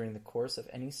during the course of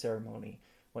any ceremony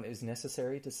when it is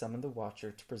necessary to summon the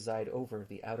Watcher to preside over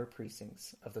the outer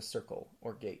precincts of the circle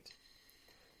or gate.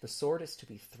 The sword is to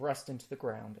be thrust into the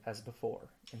ground as before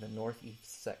in the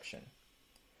northeast section.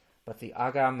 But the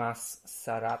agamas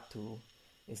saratu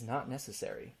is not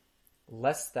necessary,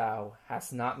 lest thou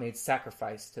hast not made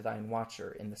sacrifice to thine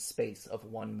Watcher in the space of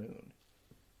 1 moon,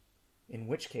 in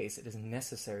which case it is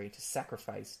necessary to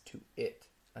sacrifice to it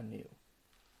anew.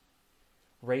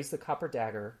 Raise the copper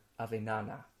dagger of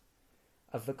Inanna,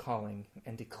 of the calling,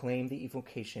 and declaim the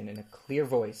evocation in a clear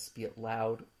voice, be it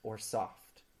loud or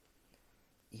soft.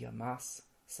 Iamas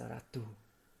saratu,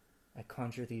 I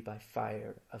conjure thee by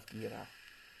fire of Gira,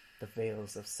 the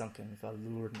veils of sunken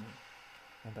Valurni,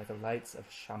 and by the lights of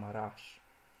Shamarash,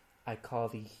 I call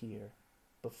thee here,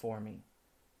 before me,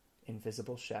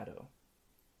 invisible shadow,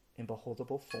 in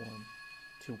beholdable form,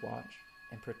 to watch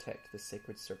and protect the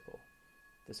sacred circle,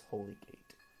 this holy gate.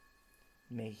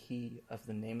 May he of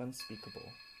the name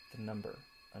unspeakable, the number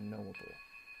unknowable,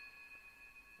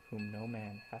 whom no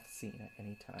man hath seen at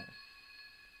any time,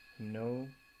 whom no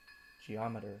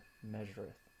geometer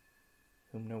measureth,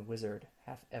 whom no wizard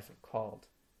hath ever called.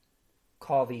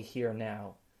 Call thee here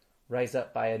now. Rise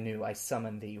up by Anu, I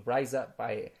summon thee. Rise up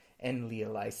by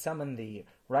Enlil, I summon thee.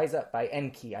 Rise up by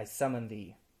Enki, I summon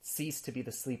thee. Cease to be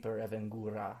the sleeper of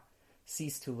Engura.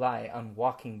 Cease to lie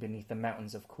unwalking beneath the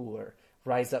mountains of Kur.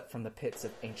 Rise up from the pits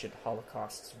of ancient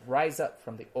holocausts. Rise up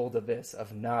from the old abyss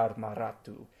of Nar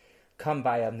Maratu. Come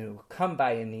by Anu, come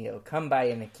by Enlil, come by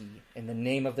Enki. In the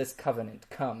name of this covenant,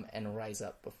 come and rise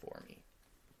up before me.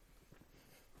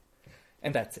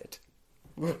 And that's it.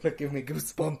 That gave me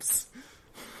goosebumps.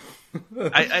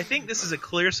 I think this is a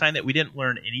clear sign that we didn't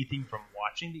learn anything from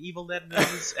watching the Evil Dead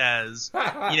movies, as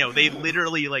they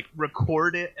literally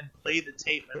record it and play the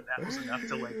tape, and that was enough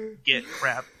to get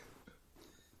crap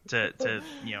to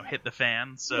hit the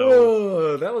fan. So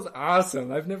oh, that was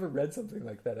awesome. I've never read something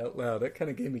like that out loud. That kind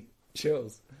of gave me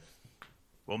chills.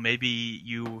 Well, maybe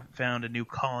you found a new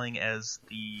calling as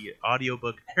the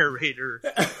audiobook narrator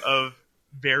of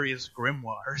various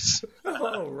grimoires.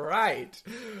 All right.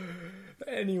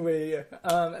 Anyway,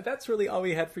 that's really all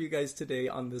we had for you guys today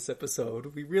on this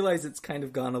episode. We realize it's kind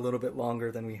of gone a little bit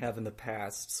longer than we have in the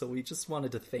past, so we just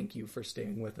wanted to thank you for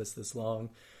staying with us this long.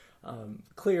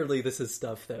 Clearly, this is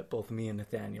stuff that both me and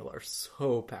Nathaniel are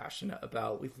so passionate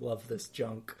about. We love this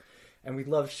junk, and we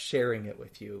love sharing it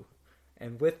with you.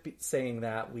 And with saying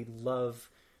that, we love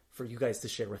for you guys to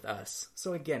share with us.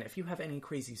 So again, if you have any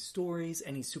crazy stories,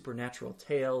 any supernatural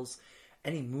tales,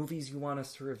 any movies you want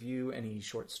us to review, any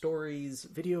short stories,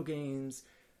 video games,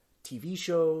 TV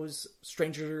shows,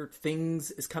 Stranger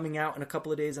Things is coming out in a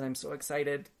couple of days and I'm so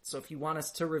excited. So if you want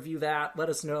us to review that, let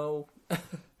us know.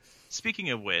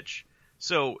 Speaking of which,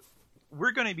 so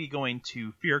we're going to be going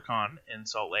to FearCon in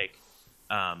Salt Lake,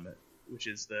 which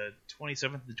is the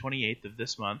 27th to 28th of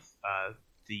this month,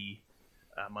 the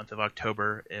month of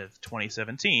October of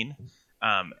 2017.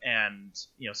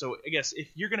 So I guess if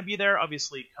you're going to be there,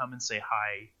 obviously come and say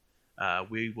hi.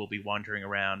 We will be wandering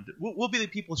around. We'll be the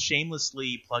people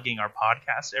shamelessly plugging our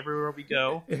podcast everywhere we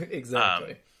go.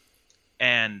 Exactly.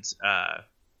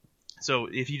 So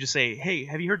if you just say, hey,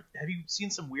 have you seen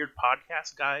some weird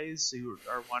podcast guys who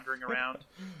are wandering around?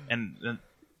 and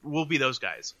we'll be those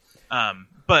guys.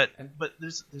 But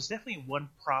there's definitely one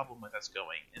problem with us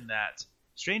going, in that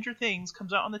Stranger Things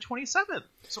comes out on the 27th,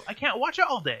 so I can't watch it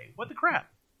all day. What the crap?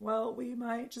 Well, we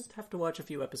might just have to watch a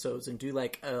few episodes and do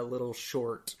a little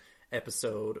short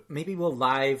episode. Maybe we'll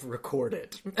live record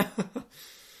it. I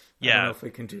don't know if we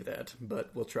can do that, but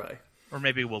we'll try. Or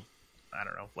maybe we'll, I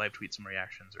don't know, live tweet some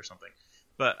reactions or something.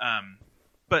 But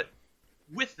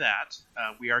with that,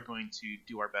 we are going to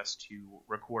do our best to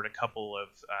record a couple of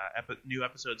new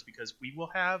episodes, because we will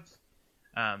have,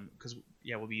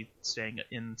 we'll be staying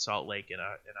in Salt Lake in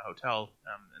a hotel,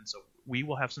 and so we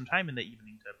will have some time in the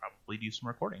evening to probably do some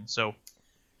recording. So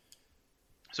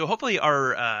hopefully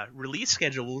our release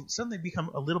schedule will suddenly become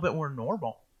a little bit more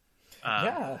normal.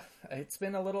 Yeah, it's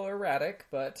been a little erratic,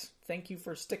 but thank you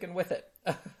for sticking with it.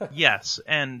 Yes,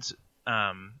 and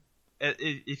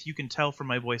if you can tell from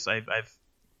my voice,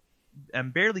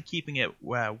 I'm barely keeping it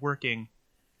working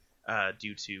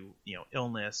due to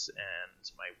illness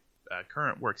and my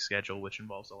current work schedule, which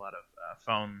involves a lot of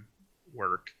phone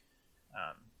work,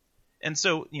 and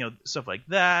so stuff like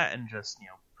that, and just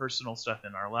personal stuff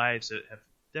in our lives that have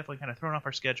definitely kind of thrown off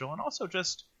our schedule, and also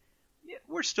just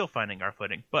we're still finding our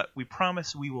footing. But we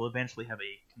promise we will eventually have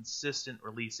a consistent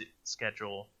release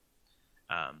schedule.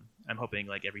 I'm hoping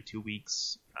every 2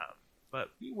 weeks, but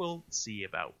we will see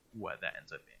about what that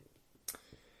ends up being.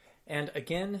 And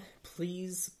again,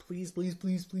 please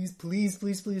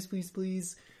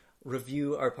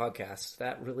review our podcast.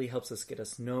 That really helps us get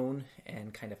us known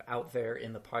and kind of out there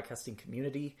in the podcasting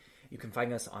community. You can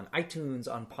find us on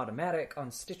iTunes, on Podomatic,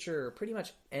 on Stitcher, pretty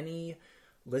much any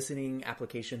listening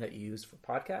application that you use for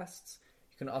podcasts.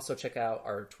 You can also check out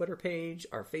our Twitter page,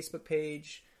 our Facebook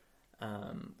page.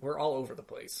 We're all over the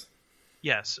place.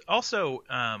 Yes. Also,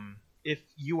 if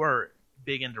you are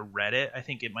big into Reddit, I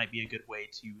think it might be a good way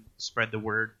to spread the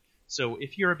word. So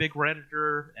if you're a big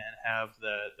Redditor and have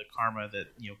the karma that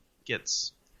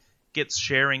gets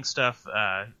sharing stuff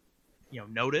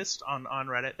noticed on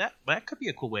Reddit, that could be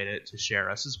a cool way to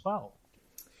share us as well.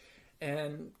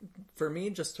 And for me,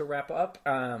 just to wrap up,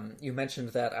 you mentioned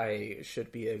that I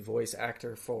should be a voice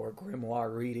actor for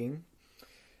grimoire reading.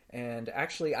 And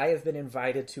actually, I have been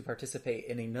invited to participate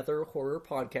in another horror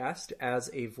podcast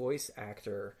as a voice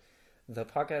actor. The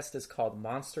podcast is called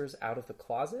Monsters Out of the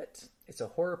Closet. It's a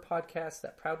horror podcast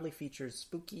that proudly features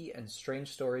spooky and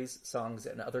strange stories, songs,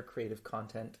 and other creative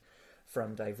content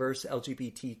from diverse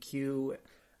LGBTQ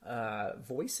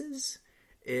voices.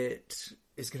 It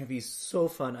is going to be so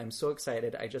fun. I'm so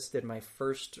excited. I just did my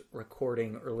first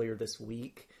recording earlier this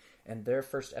week, and their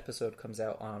first episode comes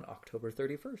out on October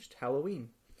 31st, Halloween.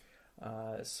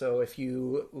 So if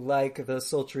you like the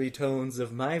sultry tones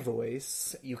of my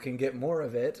voice, you can get more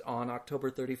of it on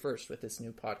October 31st with this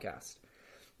new podcast.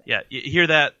 Yeah, you hear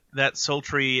that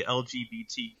sultry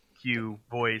LGBTQ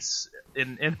voice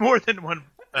in more than one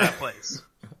place.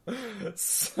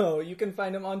 So you can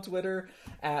find them on Twitter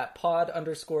at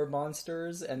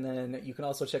pod_monsters, and then you can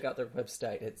also check out their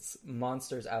website. It's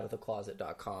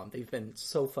monstersoutofthecloset.com. They've been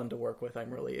so fun to work with.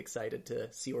 I'm really excited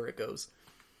to see where it goes.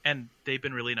 And they've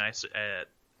been really nice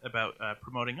about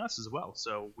promoting us as well.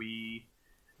 So we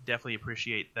definitely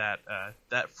appreciate that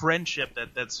friendship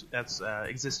that's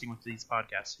existing with these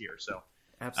podcasts here. So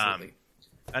absolutely.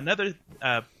 Another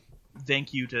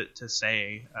thank you to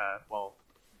say while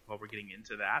we're getting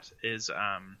into that is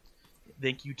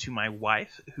thank you to my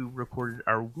wife who recorded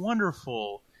our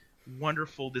wonderful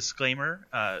disclaimer.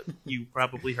 You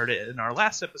probably heard it in our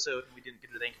last episode, and we didn't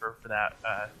get to thank her for that,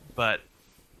 but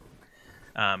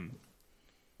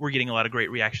we're getting a lot of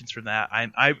great reactions from that.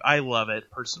 I love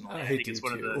it personally. I think it's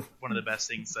one of the best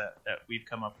things that we've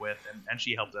come up with, and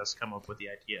she helped us come up with the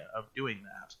idea of doing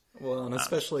that. Well, and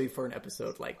especially for an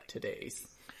episode like today's.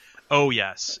 Oh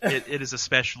yes, it is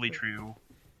especially true,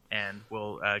 and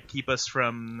will keep us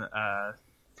from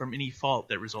any fault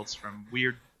that results from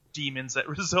weird demons that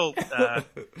result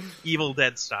Evil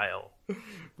Dead style.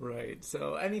 Right.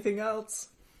 So, anything else?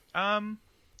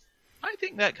 I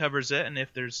think that covers it, and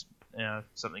if there's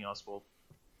something else, we'll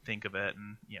think of it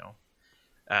and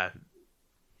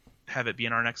have it be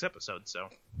in our next episode. So,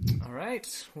 all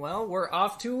right. Well, we're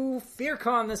off to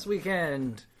FearCon this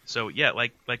weekend. So yeah,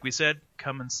 like we said,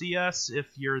 come and see us if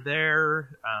you're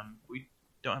there. We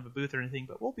don't have a booth or anything,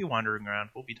 but we'll be wandering around.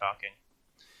 We'll be talking,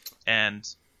 and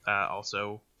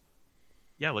also,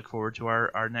 yeah, look forward to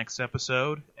our next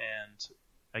episode. And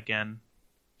again,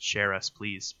 share us,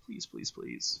 please.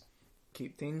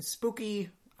 Keep things spooky.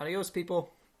 Adios,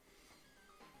 people.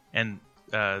 And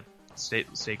stay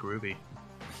groovy.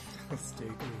 Stay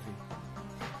groovy.